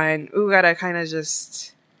focus on, gotta kind of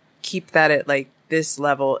just keep that at like this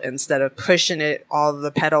level instead of pushing it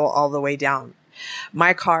the pedal all the way down.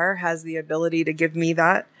 My car has the ability to give me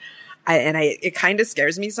that. It kind of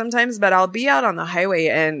scares me sometimes, but I'll be out on the highway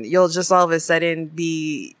and you'll just all of a sudden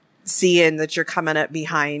be seeing that you're coming up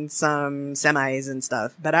behind some semis and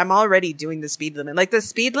stuff, but I'm already doing the speed limit. Like, the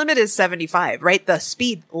speed limit is 75, right? The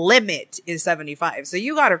speed limit is 75. So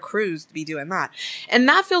you got to cruise to be doing that. And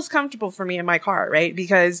that feels comfortable for me in my car, right?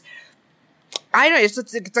 Because I know it's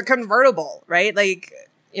a convertible, right? Like,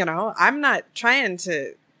 you know, I'm not trying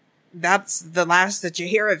to, that's the last that you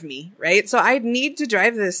hear of me, right? So I need to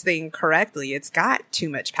drive this thing correctly. It's got too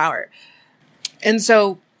much power. And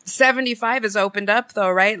so 75 is opened up though,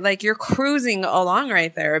 right? Like, you're cruising along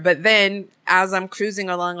right there. But then as I'm cruising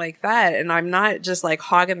along like that, and I'm not just like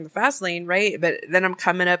hogging the fast lane, right? But then I'm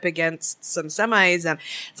coming up against some semis and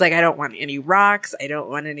it's like, I don't want any rocks. I don't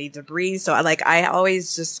want any debris. So I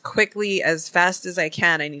always just quickly, as fast as I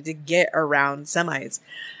can, I need to get around semis.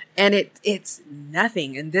 And it's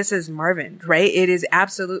nothing. And this is Marvin, right? It is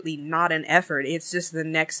absolutely not an effort. It's just the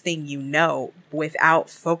next thing you know without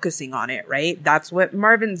focusing on it, right? That's what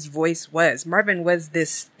Marvin's voice was. Marvin was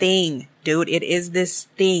this thing, dude. It is this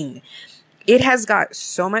thing. It has got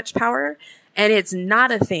so much power, and it's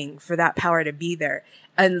not a thing for that power to be there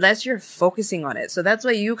unless you're focusing on it. So that's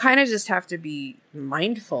why you kind of just have to be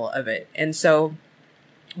mindful of it. And so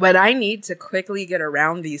when I need to quickly get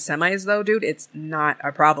around these semis though, dude, it's not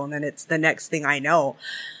a problem. And it's the next thing I know,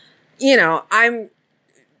 you know, I'm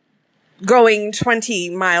going 20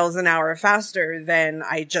 miles an hour faster than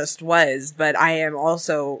I just was, but I am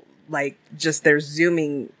also like, just they're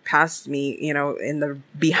zooming past me, you know,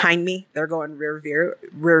 behind me, they're going rear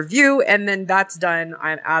view. And then that's done.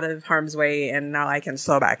 I'm out of harm's way and now I can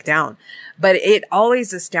slow back down. But it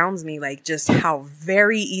always astounds me, like, just how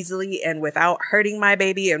very easily and without hurting my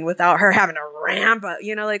baby and without her having to ramp up,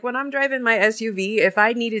 you know, like when I'm driving my SUV, if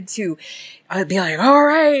I needed to, I'd be like, all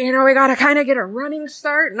right, you know, we got to kind of get a running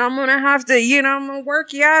start and I'm going to have to, you know, I'm going to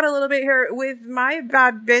work you out a little bit here with my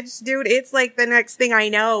bad bitch, dude. It's like the next thing I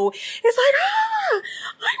know, it's like,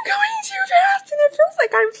 I'm going too fast and it feels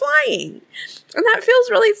like I'm flying. And that feels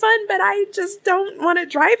really fun, but I just don't want to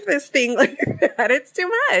drive this thing like that. It's too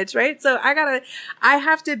much, right? So I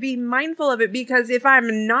have to be mindful of it, because if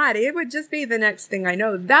I'm not, it would just be the next thing I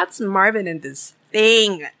know. That's Marvin and this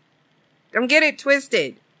thing. Don't get it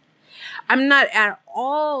twisted. I'm not at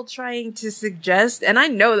all trying to suggest, and I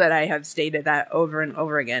know that I have stated that over and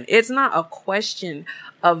over again, it's not a question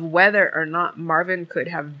of whether or not Marvin could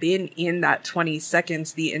have been in that 20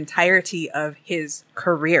 seconds the entirety of his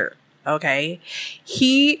career. Okay.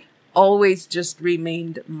 He always just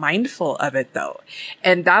remained mindful of it though.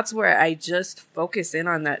 And that's where I just focus in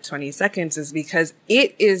on that 20 seconds, is because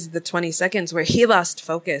it is the 20 seconds where he lost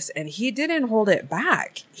focus and he didn't hold it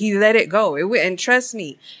back. He let it go. And trust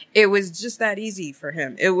me, it was just that easy for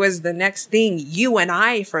him. It was the next thing you and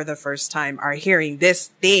I, for the first time, are hearing this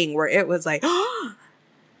thing where it was like, oh,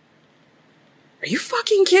 are you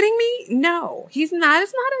fucking kidding me? No, he's not.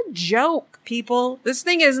 It's not a joke, people. This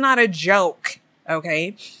thing is not a joke.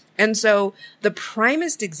 Okay. And so the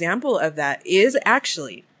primest example of that is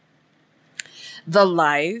actually the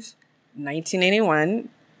live 1981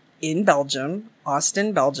 in Belgium,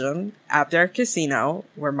 Austin, Belgium, at their casino,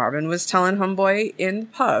 where Marvin was telling homeboy in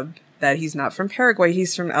pub that he's not from Paraguay,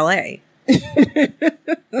 he's from LA.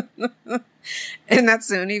 And that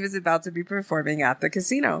soon he was about to be performing at the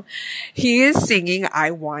casino. He is singing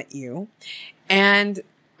I Want You. And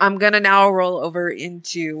I'm going to now roll over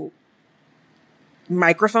into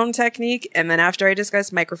microphone technique. And then after I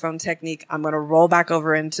discuss microphone technique, I'm going to roll back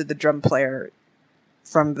over into the drum player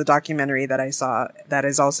from the documentary that I saw that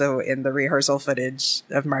is also in the rehearsal footage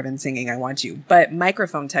of Marvin singing I Want You, but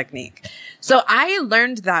microphone technique. So I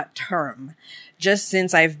learned that term just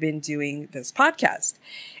since I've been doing this podcast.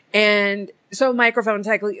 And so microphone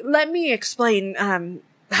technique, let me explain,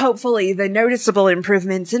 hopefully the noticeable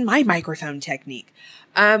improvements in my microphone technique.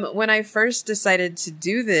 When I first decided to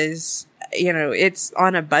do this, it's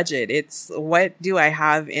on a budget. It's what do I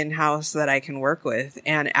have in-house that I can work with?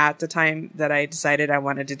 And at the time that I decided I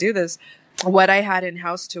wanted to do this, what I had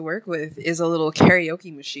in-house to work with is a little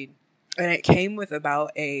karaoke machine. And it came with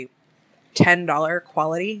about a $10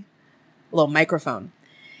 quality little microphone.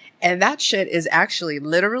 And that shit is actually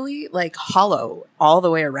literally like hollow all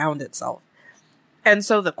the way around itself. And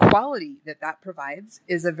so the quality that provides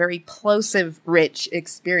is a very plosive, rich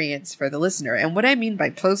experience for the listener. And what I mean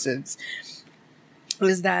by plosives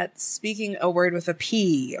is that speaking a word with a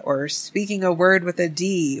P or speaking a word with a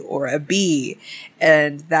D or a B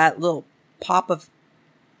and that little pop of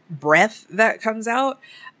breath that comes out,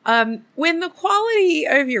 when the quality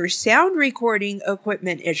of your sound recording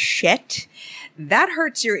equipment is shit, that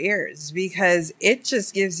hurts your ears because it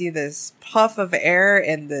just gives you this puff of air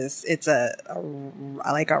and it's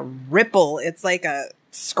like a ripple. It's like a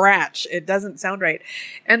scratch. It doesn't sound right.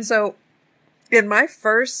 And so in my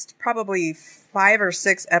first probably 5 or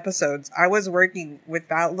 6 episodes, I was working with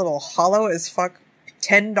that little hollow as fuck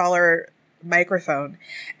 $10 microphone.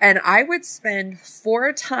 And I would spend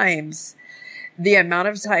 4 times the amount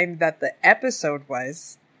of time that the episode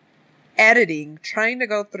was editing, trying to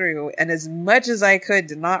go through, and as much as I could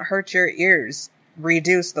to not hurt your ears,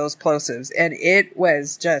 reduce those plosives. And it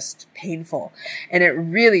was just painful. And it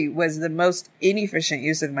really was the most inefficient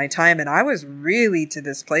use of my time. And I was really to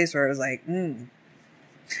this place where I was like,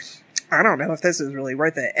 I don't know if this is really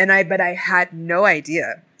worth it. But I had no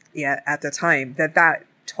idea yet at the time that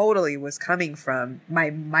totally was coming from my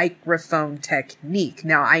microphone technique.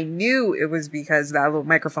 Now, I knew it was because that little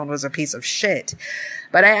microphone was a piece of shit,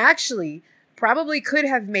 but I actually probably could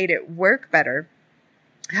have made it work better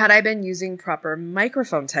had I been using proper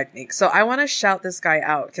microphone technique. So I want to shout this guy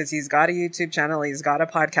out because he's got a YouTube channel, he's got a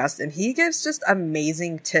podcast, and he gives just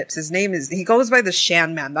amazing tips. He goes by the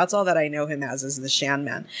Shan Man. That's all that I know him as, is the Shan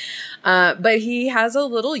Man. But he has a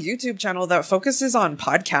little YouTube channel that focuses on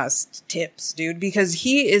podcast tips, dude, because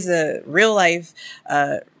he is a real life,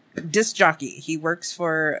 disc jockey. He works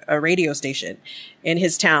for a radio station in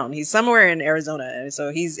his town. He's somewhere in Arizona. And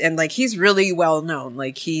so he's really well known.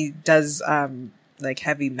 Like he does, like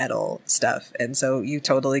heavy metal stuff. And so you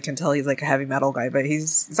totally can tell he's like a heavy metal guy, but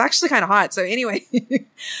he's actually kind of hot. So anyway,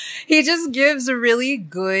 he just gives a really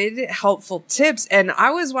good, helpful tips. And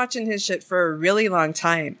I was watching his shit for a really long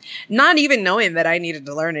time, not even knowing that I needed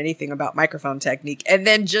to learn anything about microphone technique. And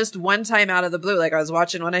then just one time out of the blue, like I was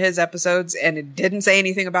watching one of his episodes and it didn't say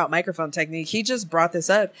anything about microphone technique. He just brought this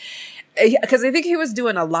up because I think he was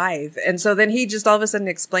doing a live. And so then he just all of a sudden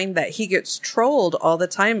explained that he gets trolled all the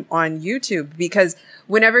time on YouTube because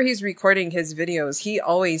whenever he's recording his videos, he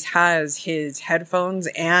always has his headphones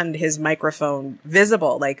and his microphone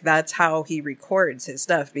visible. Like that's how he records his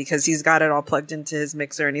stuff because he's got it all plugged into his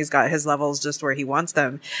mixer and he's got his levels just where he wants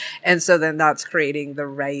them. And so then that's creating the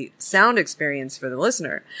right sound experience for the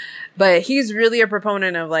listener. But he's really a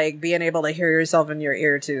proponent of like being able to hear yourself in your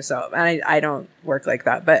ear too. So I don't work like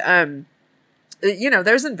that, but,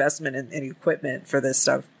 there's investment in equipment for this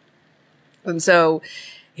stuff. And so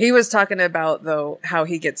he was talking about though, how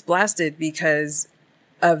he gets blasted because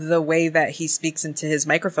of the way that he speaks into his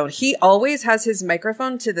microphone. He always has his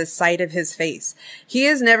microphone to the side of his face. He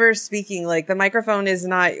is never speaking like the microphone is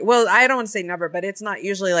not, well, I don't want to say never, but it's not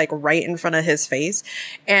usually like right in front of his face.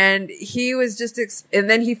 And he was just,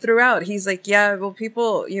 and then he threw out, he's like, yeah, well,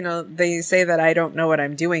 people, they say that I don't know what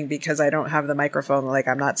I'm doing because I don't have the microphone. Like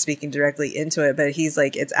I'm not speaking directly into it, but he's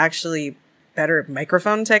like, it's actually better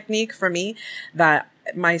microphone technique for me that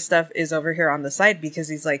my stuff is over here on the side because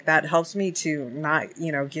he's like, that helps me to not,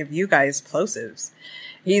 give you guys plosives.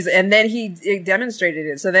 And then he demonstrated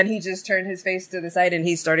it. So then he just turned his face to the side and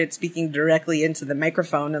he started speaking directly into the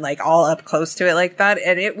microphone and like all up close to it like that.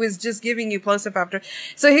 And it was just giving you plosive after.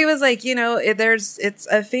 So he was like, it's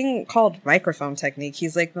a thing called microphone technique.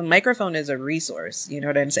 He's like, the microphone is a resource. You know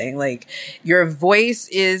what I'm saying? Like your voice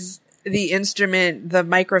is the instrument, the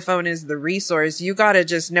microphone is the resource. You got to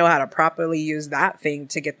just know how to properly use that thing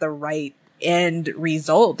to get the right end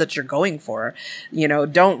result that you're going for.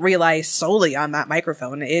 Don't rely solely on that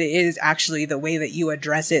microphone. It is actually the way that you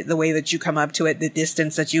address it, the way that you come up to it, the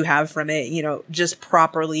distance that you have from it, just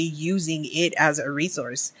properly using it as a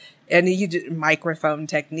resource And he did microphone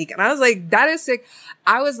technique. And I was like, that is sick.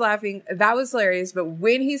 I was laughing. That was hilarious. But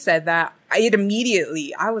when he said that, I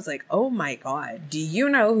was like, oh my God, do you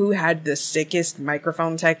know who had the sickest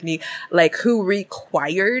microphone technique? Like who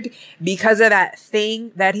required, because of that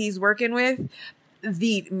thing that he's working with,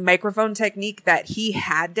 the microphone technique that he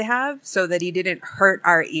had to have so that he didn't hurt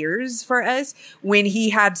our ears for us when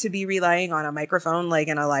he had to be relying on a microphone, like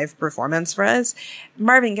in a live performance for us,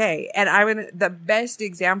 Marvin Gaye. And the best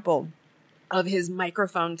example of his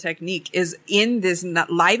microphone technique is in this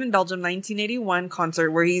Live in Belgium 1981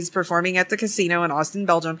 concert where he's performing at the casino in Austin,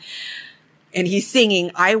 Belgium. And he's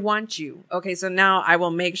singing, I Want You. Okay, so now I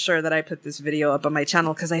will make sure that I put this video up on my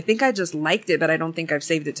channel because I think I just liked it, but I don't think I've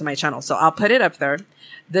saved it to my channel. So I'll put it up there.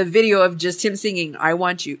 The video of just him singing, I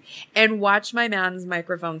Want You. And watch my man's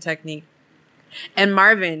microphone technique. And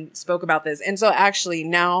Marvin spoke about this. And so actually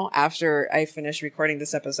now, after I finish recording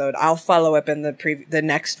this episode, I'll follow up in the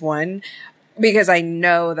next one because I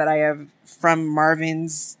know that I have, from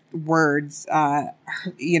Marvin's words,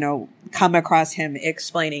 come across him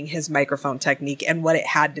explaining his microphone technique and what it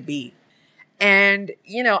had to be. And,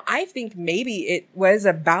 I think maybe it was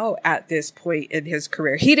about at this point in his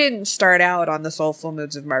career. He didn't start out on the Soulful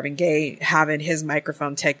Moods of Marvin Gaye having his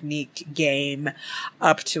microphone technique game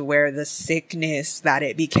up to where the sickness that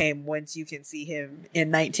it became once you can see him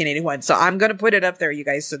in 1981. So I'm going to put it up there, you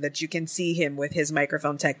guys, so that you can see him with his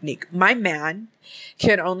microphone technique. My man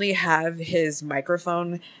can only have his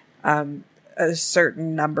microphone a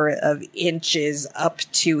certain number of inches up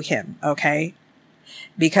to him, okay?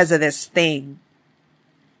 Because of this thing.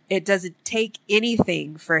 It doesn't take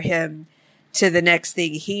anything for him to the next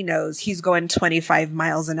thing he knows. He's going 25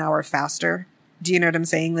 miles an hour faster. Do you know what I'm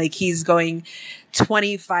saying? Like he's going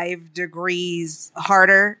 25 degrees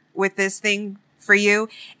harder with this thing for you.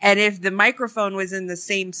 And if the microphone was in the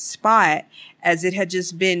same spot as it had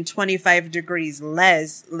just been 25 degrees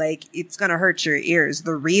less, like it's going to hurt your ears.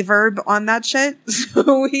 The reverb on that shit.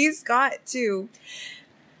 So he's got to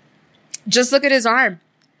just look at his arm.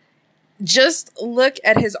 Just look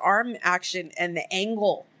at his arm action and the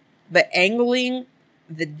angle, the angling,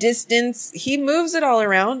 the distance. He moves it all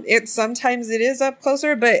around. Sometimes it is up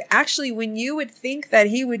closer, but actually when you would think that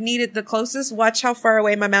he would need it the closest, watch how far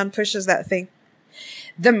away my man pushes that thing.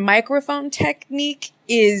 The microphone technique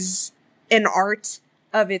is an art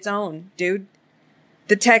of its own, dude.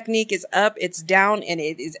 The technique is up, it's down, and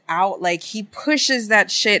it is out. Like he pushes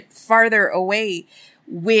that shit farther away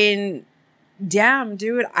when, damn,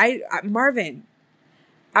 dude, Marvin,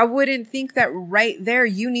 I wouldn't think that right there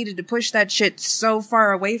you needed to push that shit so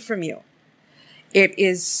far away from you. It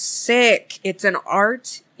is sick. It's an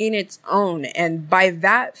art in its own. And by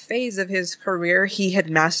that phase of his career, he had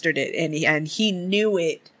mastered it and he knew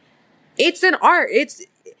it. It's an art. It's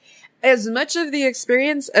as much of the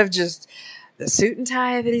experience of just the suit and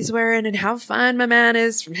tie that he's wearing and how fine my man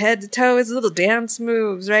is from head to toe, his little dance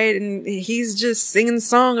moves, right? And he's just singing a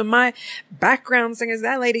song, and my background singer is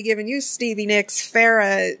that lady giving you Stevie Nicks,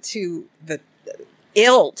 Farrah to the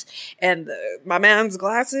ilt, and my man's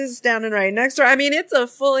glasses standing right next to her. I mean, it's a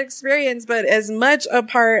full experience, but as much a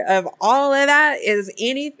part of all of that as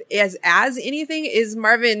anything is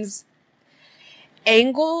Marvin's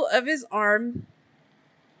angle of his arm,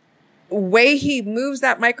 way he moves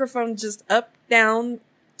that microphone just up, down,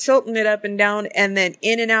 tilting it up and down, and then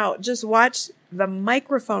in and out. Just watch the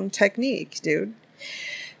microphone technique, dude.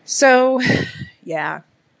 So, yeah.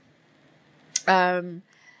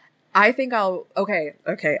 I think okay.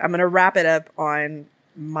 I'm going to wrap it up on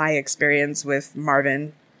my experience with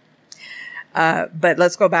Marvin. But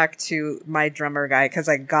let's go back to my drummer guy, because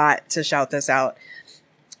I got to shout this out.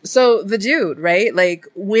 So the dude, right? Like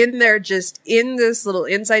when they're just in this little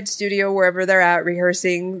inside studio, wherever they're at,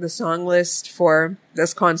 rehearsing the song list for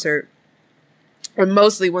this concert, or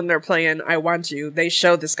mostly when they're playing I Want You, they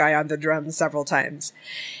show this guy on the drums several times.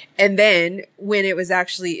 And then when it was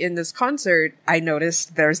actually in this concert, I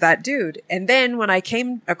noticed there's that dude. And then when I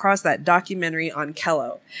came across that documentary on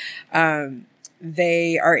Kello,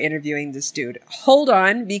 they are interviewing this dude. Hold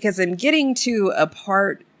on, because I'm getting to a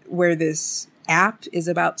part where this app is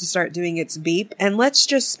about to start doing its beep, and let's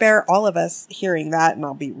just spare all of us hearing that, and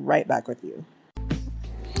I'll be right back with you.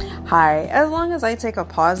 Hi, as long as I take a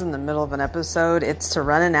pause in the middle of an episode, it's to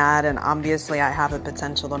run an ad, and obviously I have the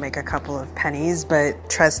potential to make a couple of pennies, but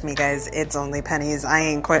trust me guys, it's only pennies. I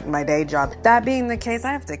ain't quitting my day job. That being the case,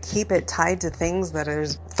 I have to keep it tied to things that are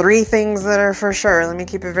 3 things that are for sure. Let me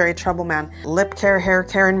keep it very trouble, man. Lip care, hair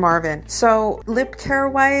care, and Marvin. So lip care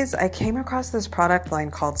wise, I came across this product line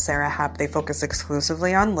called Sarah Hap. They focus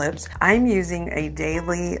exclusively on lips. I'm using a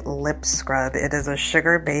daily lip scrub. It is a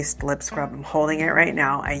sugar-based lip scrub. I'm holding it right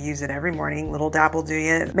now. I use it every morning. Little dab will do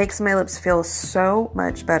you. It makes my lips feel so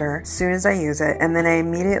much better as soon as I use it. And then I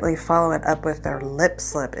immediately follow it up with their lip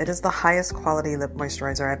slip. It is the highest quality lip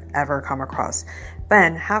moisturizer I've ever come across.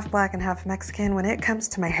 Then, half black and half Mexican, when it comes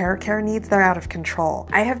to my hair care needs, they're out of control.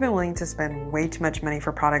 I have been willing to spend way too much money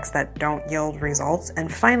for products that don't yield results, and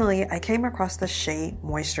finally, I came across the Shea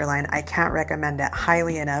Moisture line. I can't recommend it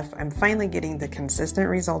highly enough. I'm finally getting the consistent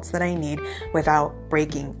results that I need without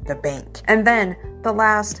breaking the bank. And then, the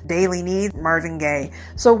last daily need, Marvin Gaye.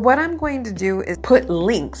 So what I'm going to do is put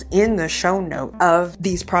links in the show note of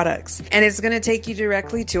these products, and it's going to take you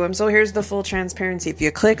directly to them. So here's the full transparency. If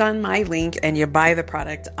you click on my link and you buy the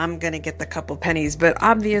product, I'm going to get the couple pennies, but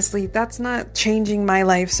obviously that's not changing my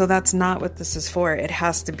life. So that's not what this is for. It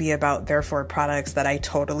has to be about therefore products that I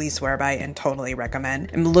totally swear by and totally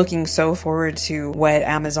recommend. I'm looking so forward to what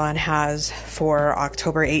Amazon has for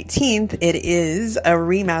October 18th. It is a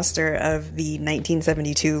remaster of the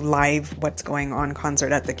 1972 live What's Going On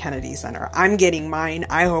concert at the Kennedy Center. I'm getting mine.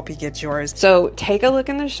 I hope you get yours. So take a look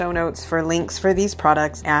in the show notes for links for these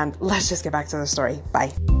products, and let's just get back to the story.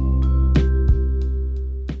 Bye.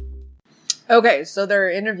 Okay, so they're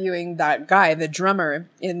interviewing that guy, the drummer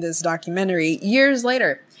in this documentary, years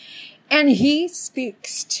later. And he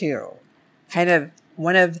speaks to kind of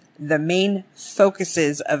one of the main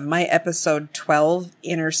focuses of my episode 12,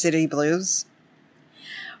 Inner City Blues.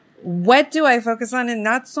 What do I focus on in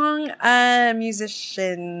that song?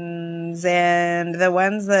 Musicians and the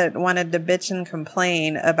ones that wanted to bitch and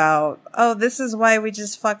complain about, oh, this is why we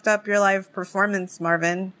just fucked up your live performance,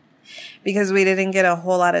 Marvin, because we didn't get a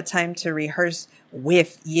whole lot of time to rehearse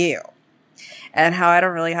with you. And how I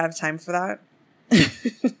don't really have time for that.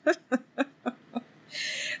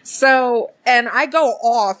 So, and I go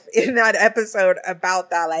off in that episode about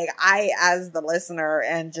that. Like, I, as the listener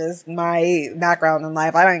and just my background in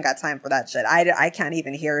life, I don't got time for that shit. I can't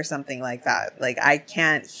even hear something like that. Like, I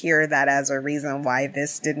can't hear that as a reason why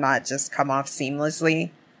this did not just come off seamlessly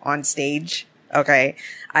on stage. Okay.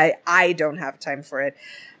 I don't have time for it.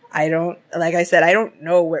 I don't, like I said, I don't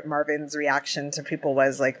know what Marvin's reaction to people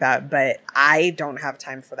was like that, but I don't have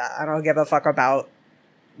time for that. I don't give a fuck about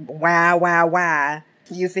wah.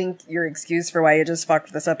 You think your excuse for why you just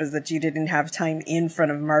fucked this up is that you didn't have time in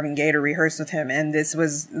front of Marvin Gaye to rehearse with him. And this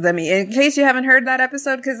was, in case you haven't heard that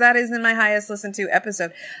episode, because that is in my highest listened to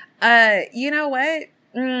episode. You know what?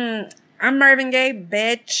 I'm Marvin Gaye,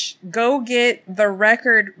 bitch. Go get the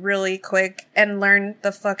record really quick and learn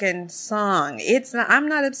the fucking song. I'm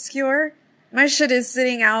not obscure. My shit is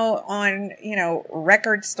sitting out on,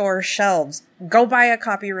 record store shelves. Go buy a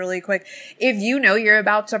copy really quick. If you know you're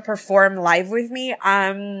about to perform live with me,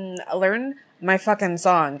 learn my fucking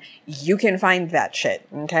song. You can find that shit,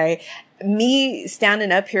 okay? Me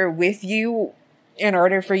standing up here with you in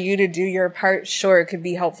order for you to do your part, sure, it could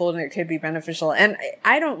be helpful and it could be beneficial. And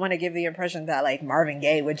I don't want to give the impression that like Marvin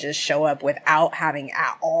Gaye would just show up without having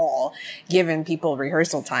at all given people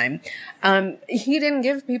rehearsal time. He didn't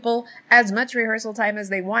give people as much rehearsal time as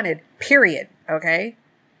they wanted, period. Okay.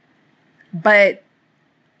 But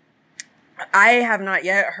I have not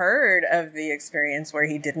yet heard of the experience where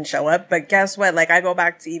he didn't show up, but guess what? Like, I go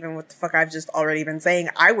back to even what the fuck I've just already been saying.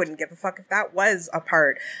 I wouldn't give a fuck if that was a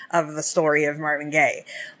part of the story of Marvin Gaye.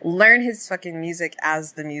 Learn his fucking music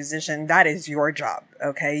as the musician. That is your job,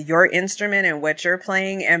 okay? Your instrument and what you're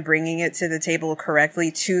playing and bringing it to the table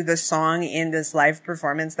correctly to the song in this live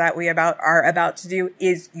performance that we are about to do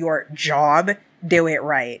is your job. Do it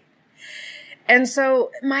right. And so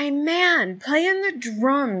my man playing the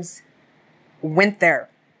drums went there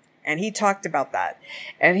and he talked about that.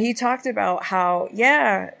 And he talked about how,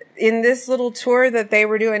 in this little tour that they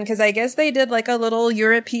were doing, because I guess they did like a little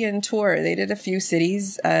European tour. They did a few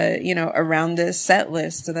cities, around this set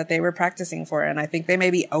list that they were practicing for. And I think they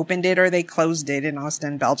maybe opened it or they closed it in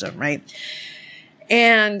Austin, Belgium, right?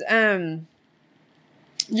 And,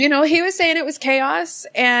 he was saying it was chaos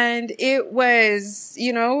and it was,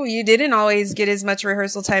 you didn't always get as much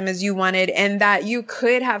rehearsal time as you wanted and that you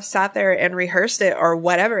could have sat there and rehearsed it or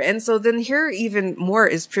whatever. And so then here even more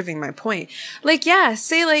is proving my point. Like,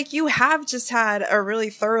 say like you have just had a really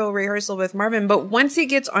thorough rehearsal with Marvin, but once he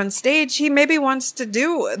gets on stage, he maybe wants to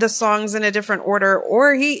do the songs in a different order,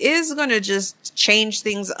 or he is going to just change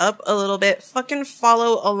things up a little bit. Fucking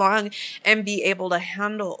follow along and be able to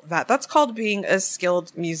handle that. That's called being a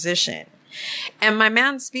skilled musician. And my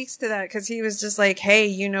man speaks to that because he was just like, hey,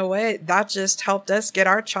 you know what? That just helped us get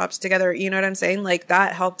our chops together. You know what I'm saying? Like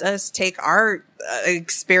that helped us take our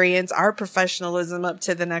experience, our professionalism up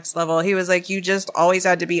to the next level. He was like, you just always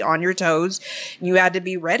had to be on your toes. You had to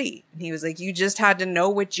be ready. And he was like, you just had to know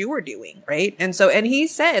what you were doing. Right. And so, and he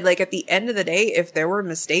said, like, at the end of the day, if there were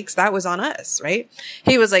mistakes, that was on us. Right.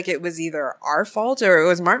 He was like, it was either our fault or it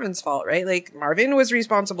was Marvin's fault. Right. Like Marvin was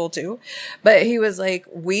responsible too. But he was like,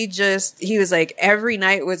 he was like, every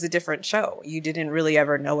night was a different show. You didn't really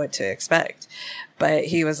ever know what to expect. But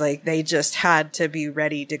he was like, they just had to be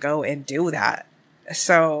ready to go and do that.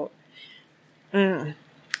 So, coming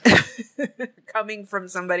from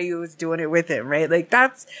somebody who was doing it with him, right? Like,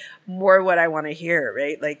 that's more what I want to hear,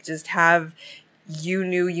 right? Like, just you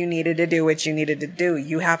knew you needed to do what you needed to do.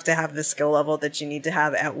 You have to have the skill level that you need to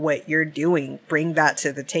have at what you're doing. Bring that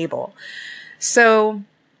to the table. So,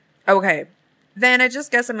 okay. Then I just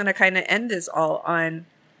guess I'm going to kind of end this all on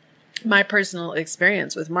my personal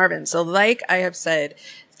experience with Marvin. So like I have said,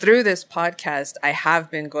 through this podcast, I have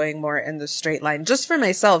been going more in the straight line just for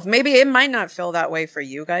myself. Maybe it might not feel that way for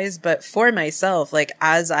you guys, but for myself, like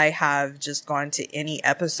as I have just gone to any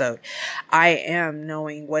episode, I am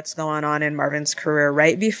knowing what's going on in Marvin's career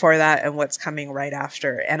right before that and what's coming right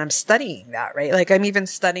after. And I'm studying that, right? Like I'm even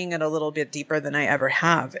studying it a little bit deeper than I ever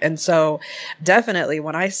have. And so definitely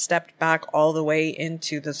when I stepped back all the way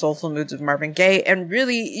into the Soulful Moods of Marvin Gaye and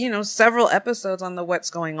really, you know, several episodes on the What's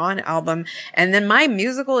Going On album, and then my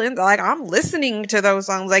musical like I'm listening to those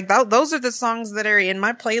songs, like those are the songs that are in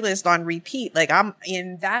my playlist on repeat. Like I'm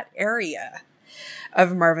in that area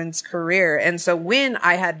of Marvin's career. And so when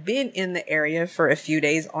I had been in the area for a few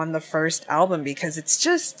days on the first album, because it's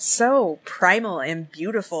just so primal and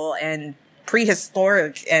beautiful and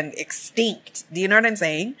prehistoric and extinct. Do you know what I'm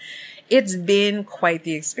saying? It's been quite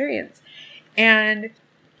the experience. And,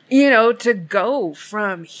 you know, to go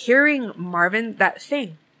from hearing Marvin, that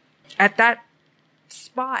thing at that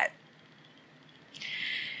spot.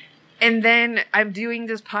 And then I'm doing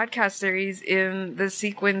this podcast series in the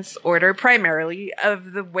sequence order primarily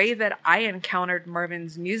of the way that I encountered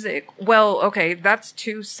Marvin's music. Well, okay, that's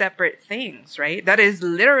two separate things, right? That is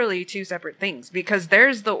literally two separate things because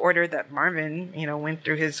there's the order that Marvin, you know, went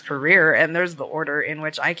through his career and there's the order in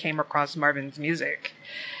which I came across Marvin's music.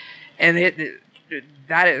 And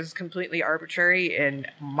that is completely arbitrary in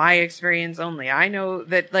my experience only. I know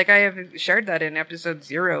that, like I have shared that in episode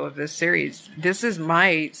 0 of this series. This is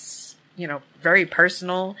my, you know, very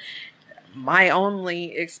personal, my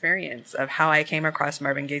only experience of how I came across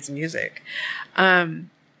Marvin Gaye's music. To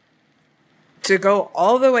go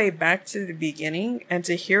all the way back to the beginning and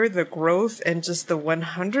to hear the growth and just the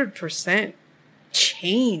 100%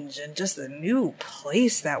 change and just the new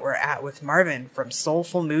place that we're at with Marvin from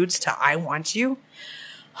Soulful Moods to I Want You.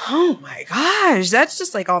 Oh my gosh, that's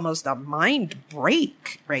just like almost a mind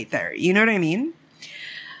break right there. You know what I mean?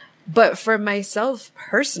 But for myself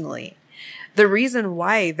personally, the reason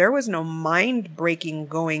why there was no mind breaking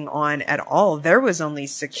going on at all, there was only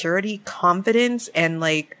security, confidence, and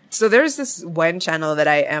like, so there's this one channel that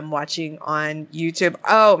I am watching on YouTube.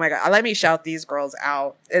 Oh my God. Let me shout these girls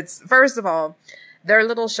out. It's, first of all, their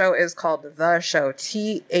little show is called The Show,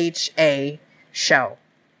 THA Show.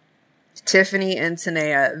 Tiffany and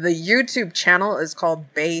Tanea. The YouTube channel is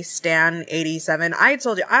called BayStan87. I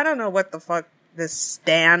told you, I don't know what the fuck this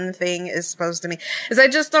Stan thing is supposed to mean. Is I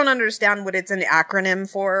just don't understand what it's an acronym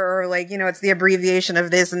for, or like, you know, it's the abbreviation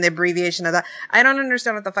of this and the abbreviation of that. I don't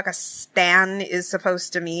understand what the fuck a Stan is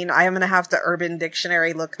supposed to mean. I am going to have to Urban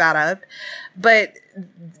Dictionary look that up. But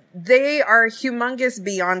they are humongous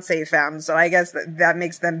Beyonce fans, so I guess that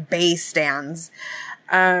makes them Bay Stans.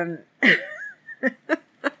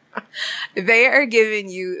 They are giving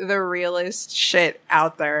you the realest shit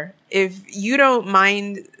out there. If you don't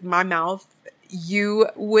mind my mouth, you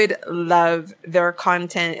would love their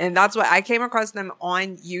content. And that's why I came across them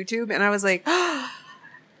on YouTube and I was like, are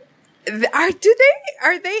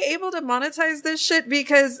they able to monetize this shit?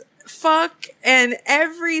 Because fuck, and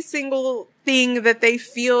every single thing that they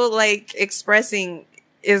feel like expressing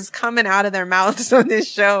is coming out of their mouths on this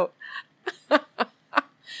show.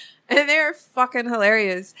 And they're fucking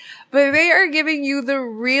hilarious. But they are giving you the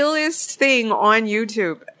realest thing on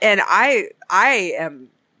YouTube. And I am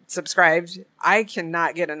subscribed. I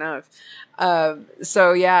cannot get enough.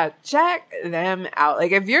 So yeah, check them out.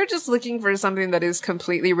 Like if you're just looking for something that is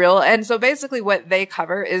completely real. And so basically what they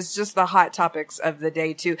cover is just the hot topics of the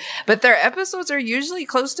day too. But their episodes are usually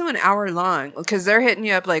close to an hour long because they're hitting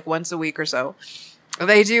you up like once a week or so.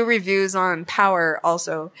 They do reviews on Power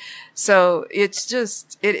also. So it's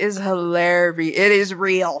just, it is hilarious. It is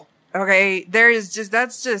real. Okay.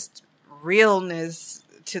 That's just realness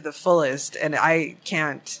to the fullest, and I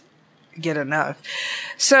can't get enough.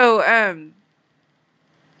 So,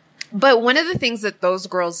 but one of the things that those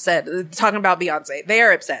girls said, talking about Beyonce, they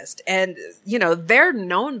are obsessed. And, you know, they're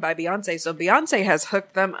known by Beyonce. So Beyonce has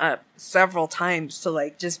hooked them up several times to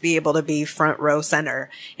like just be able to be front row center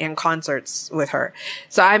in concerts with her.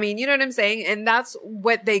 So, I mean, you know what I'm saying? And that's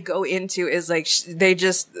what they go into is like,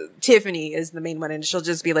 Tiffany is the main one. And she'll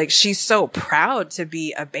just be like, she's so proud to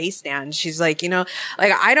be a bass stand. She's like, you know,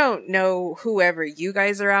 like, I don't know whoever you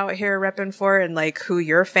guys are out here repping for and like who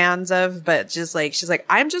you're fans of, but just like, she's like,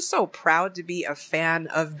 I'm just so proud to be a fan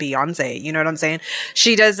of Beyonce. You know what I'm saying?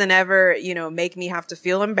 She doesn't ever, you know, make me have to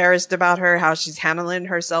feel embarrassed about her, how she's handling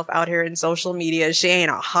herself out here in social media. She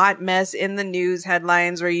ain't a hot mess in the news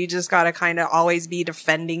headlines where you just gotta kind of always be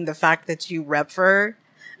defending the fact that you rep for her.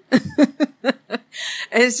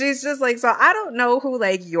 And she's just like, so I don't know who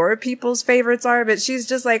like your people's favorites are, but she's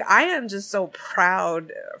just like, I am just so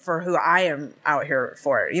proud for who I am out here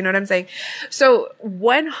for. You know what I'm saying? So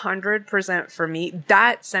 100% for me,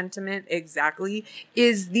 that sentiment exactly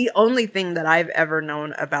is the only thing that I've ever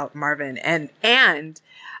known about Marvin. And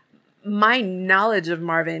my knowledge of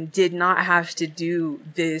Marvin did not have to do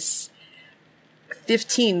this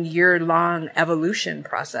 15-year-long evolution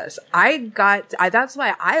process. That's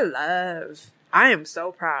why I am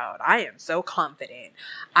so proud. I am so confident.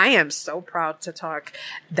 I am so proud to talk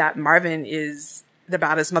that Marvin is the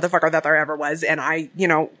baddest motherfucker that there ever was. And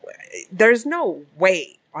there's no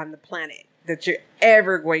way on the planet that you're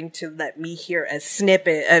ever going to let me hear a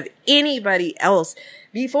snippet of anybody else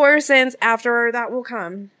before, since, after that will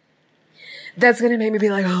come. That's going to make me be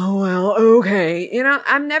like, oh, well, okay. You know,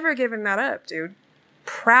 I'm never giving that up, dude.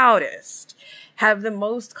 Proudest, have the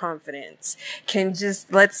most confidence,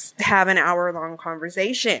 let's have an hour-long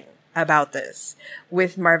conversation about this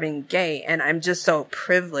with Marvin Gaye. And I'm just so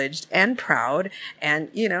privileged and proud. And,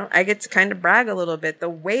 you know, I get to kind of brag a little bit. The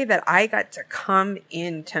way that I got to come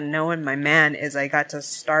into knowing my man is I got to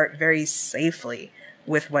start very safely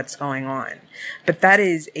with what's going on. But that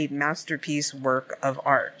is a masterpiece work of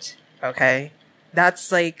art. Okay.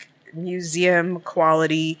 That's like museum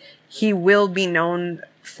quality. He will be known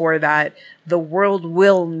for that. The world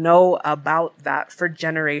will know about that for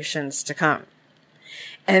generations to come.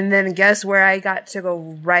 And then guess where I got to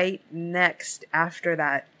go right next after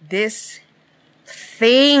that? This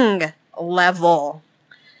thing level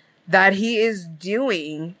that he is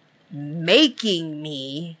doing, making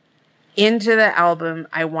me into the album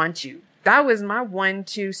I Want You. That was my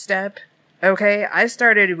 1-2 step. Okay. I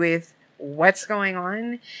started with what's going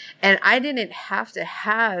on, and I didn't have to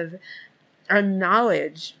have a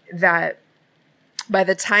knowledge that by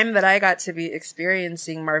the time that I got to be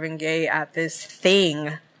experiencing Marvin Gaye at this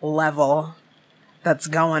thing level that's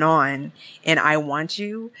going on in I Want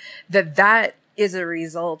You, that is a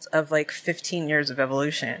result of like 15 years of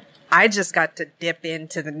evolution. I just got to dip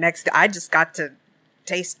into the next. I just got to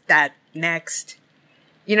taste that next.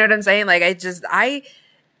 You know what I'm saying? Like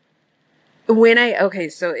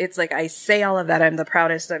so it's like I say all of that. I'm the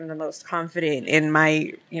proudest. I'm the most confident in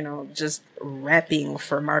my, just repping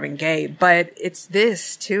for Marvin Gaye. But it's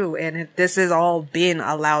this too. And this is all being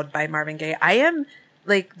allowed by Marvin Gaye. I am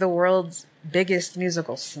like the world's biggest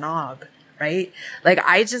musical snob, right? Like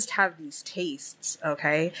I just have these tastes.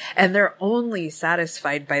 Okay. And they're only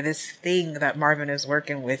satisfied by this thing that Marvin is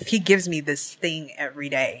working with. He gives me this thing every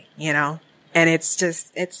day, and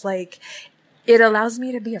it's like, it allows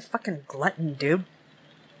me to be a fucking glutton, dude.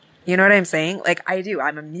 You know what I'm saying? Like I do.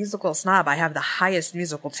 I'm a musical snob. I have the highest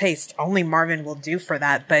musical taste. Only Marvin will do for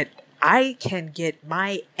that. But I can get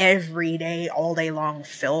my everyday, all day long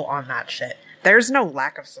fill on that shit. There's no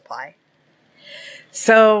lack of supply.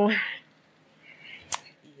 So,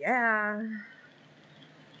 yeah.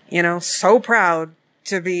 So proud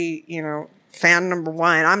to be, fan number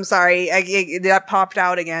 1. I'm sorry. That popped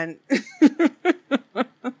out again.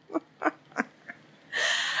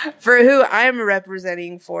 For who I'm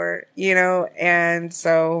representing for, and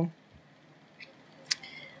so,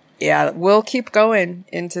 yeah, we'll keep going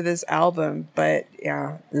into this album, but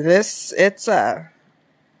yeah,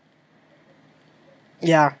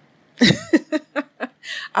 yeah.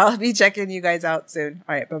 I'll be checking you guys out soon.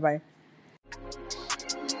 All right, bye-bye.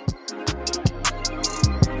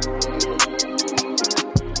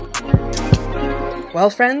 Well,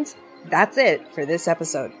 friends, that's it for this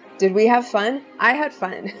episode. Did we have fun? I had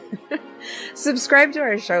fun. Subscribe to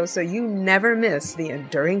our show so you never miss the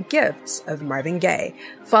enduring gifts of Marvin Gaye.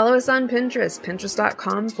 Follow us on Pinterest,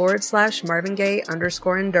 pinterest.com/Marvin Gaye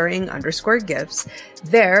 _enduring_ gifts.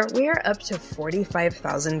 There, we are up to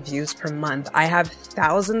 45,000 views per month. I have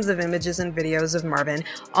thousands of images and videos of Marvin.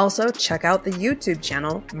 Also, check out the YouTube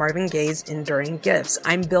channel, Marvin Gaye's Enduring Gifts.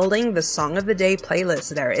 I'm building the Song of the Day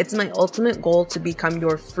playlist there. It's my ultimate goal to become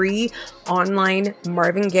your free online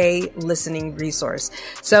Marvin Gaye listening resource.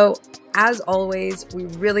 So, as always, we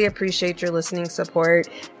really appreciate your listening support.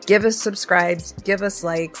 Give us subscribes, give us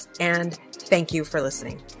likes, and thank you for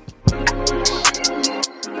listening.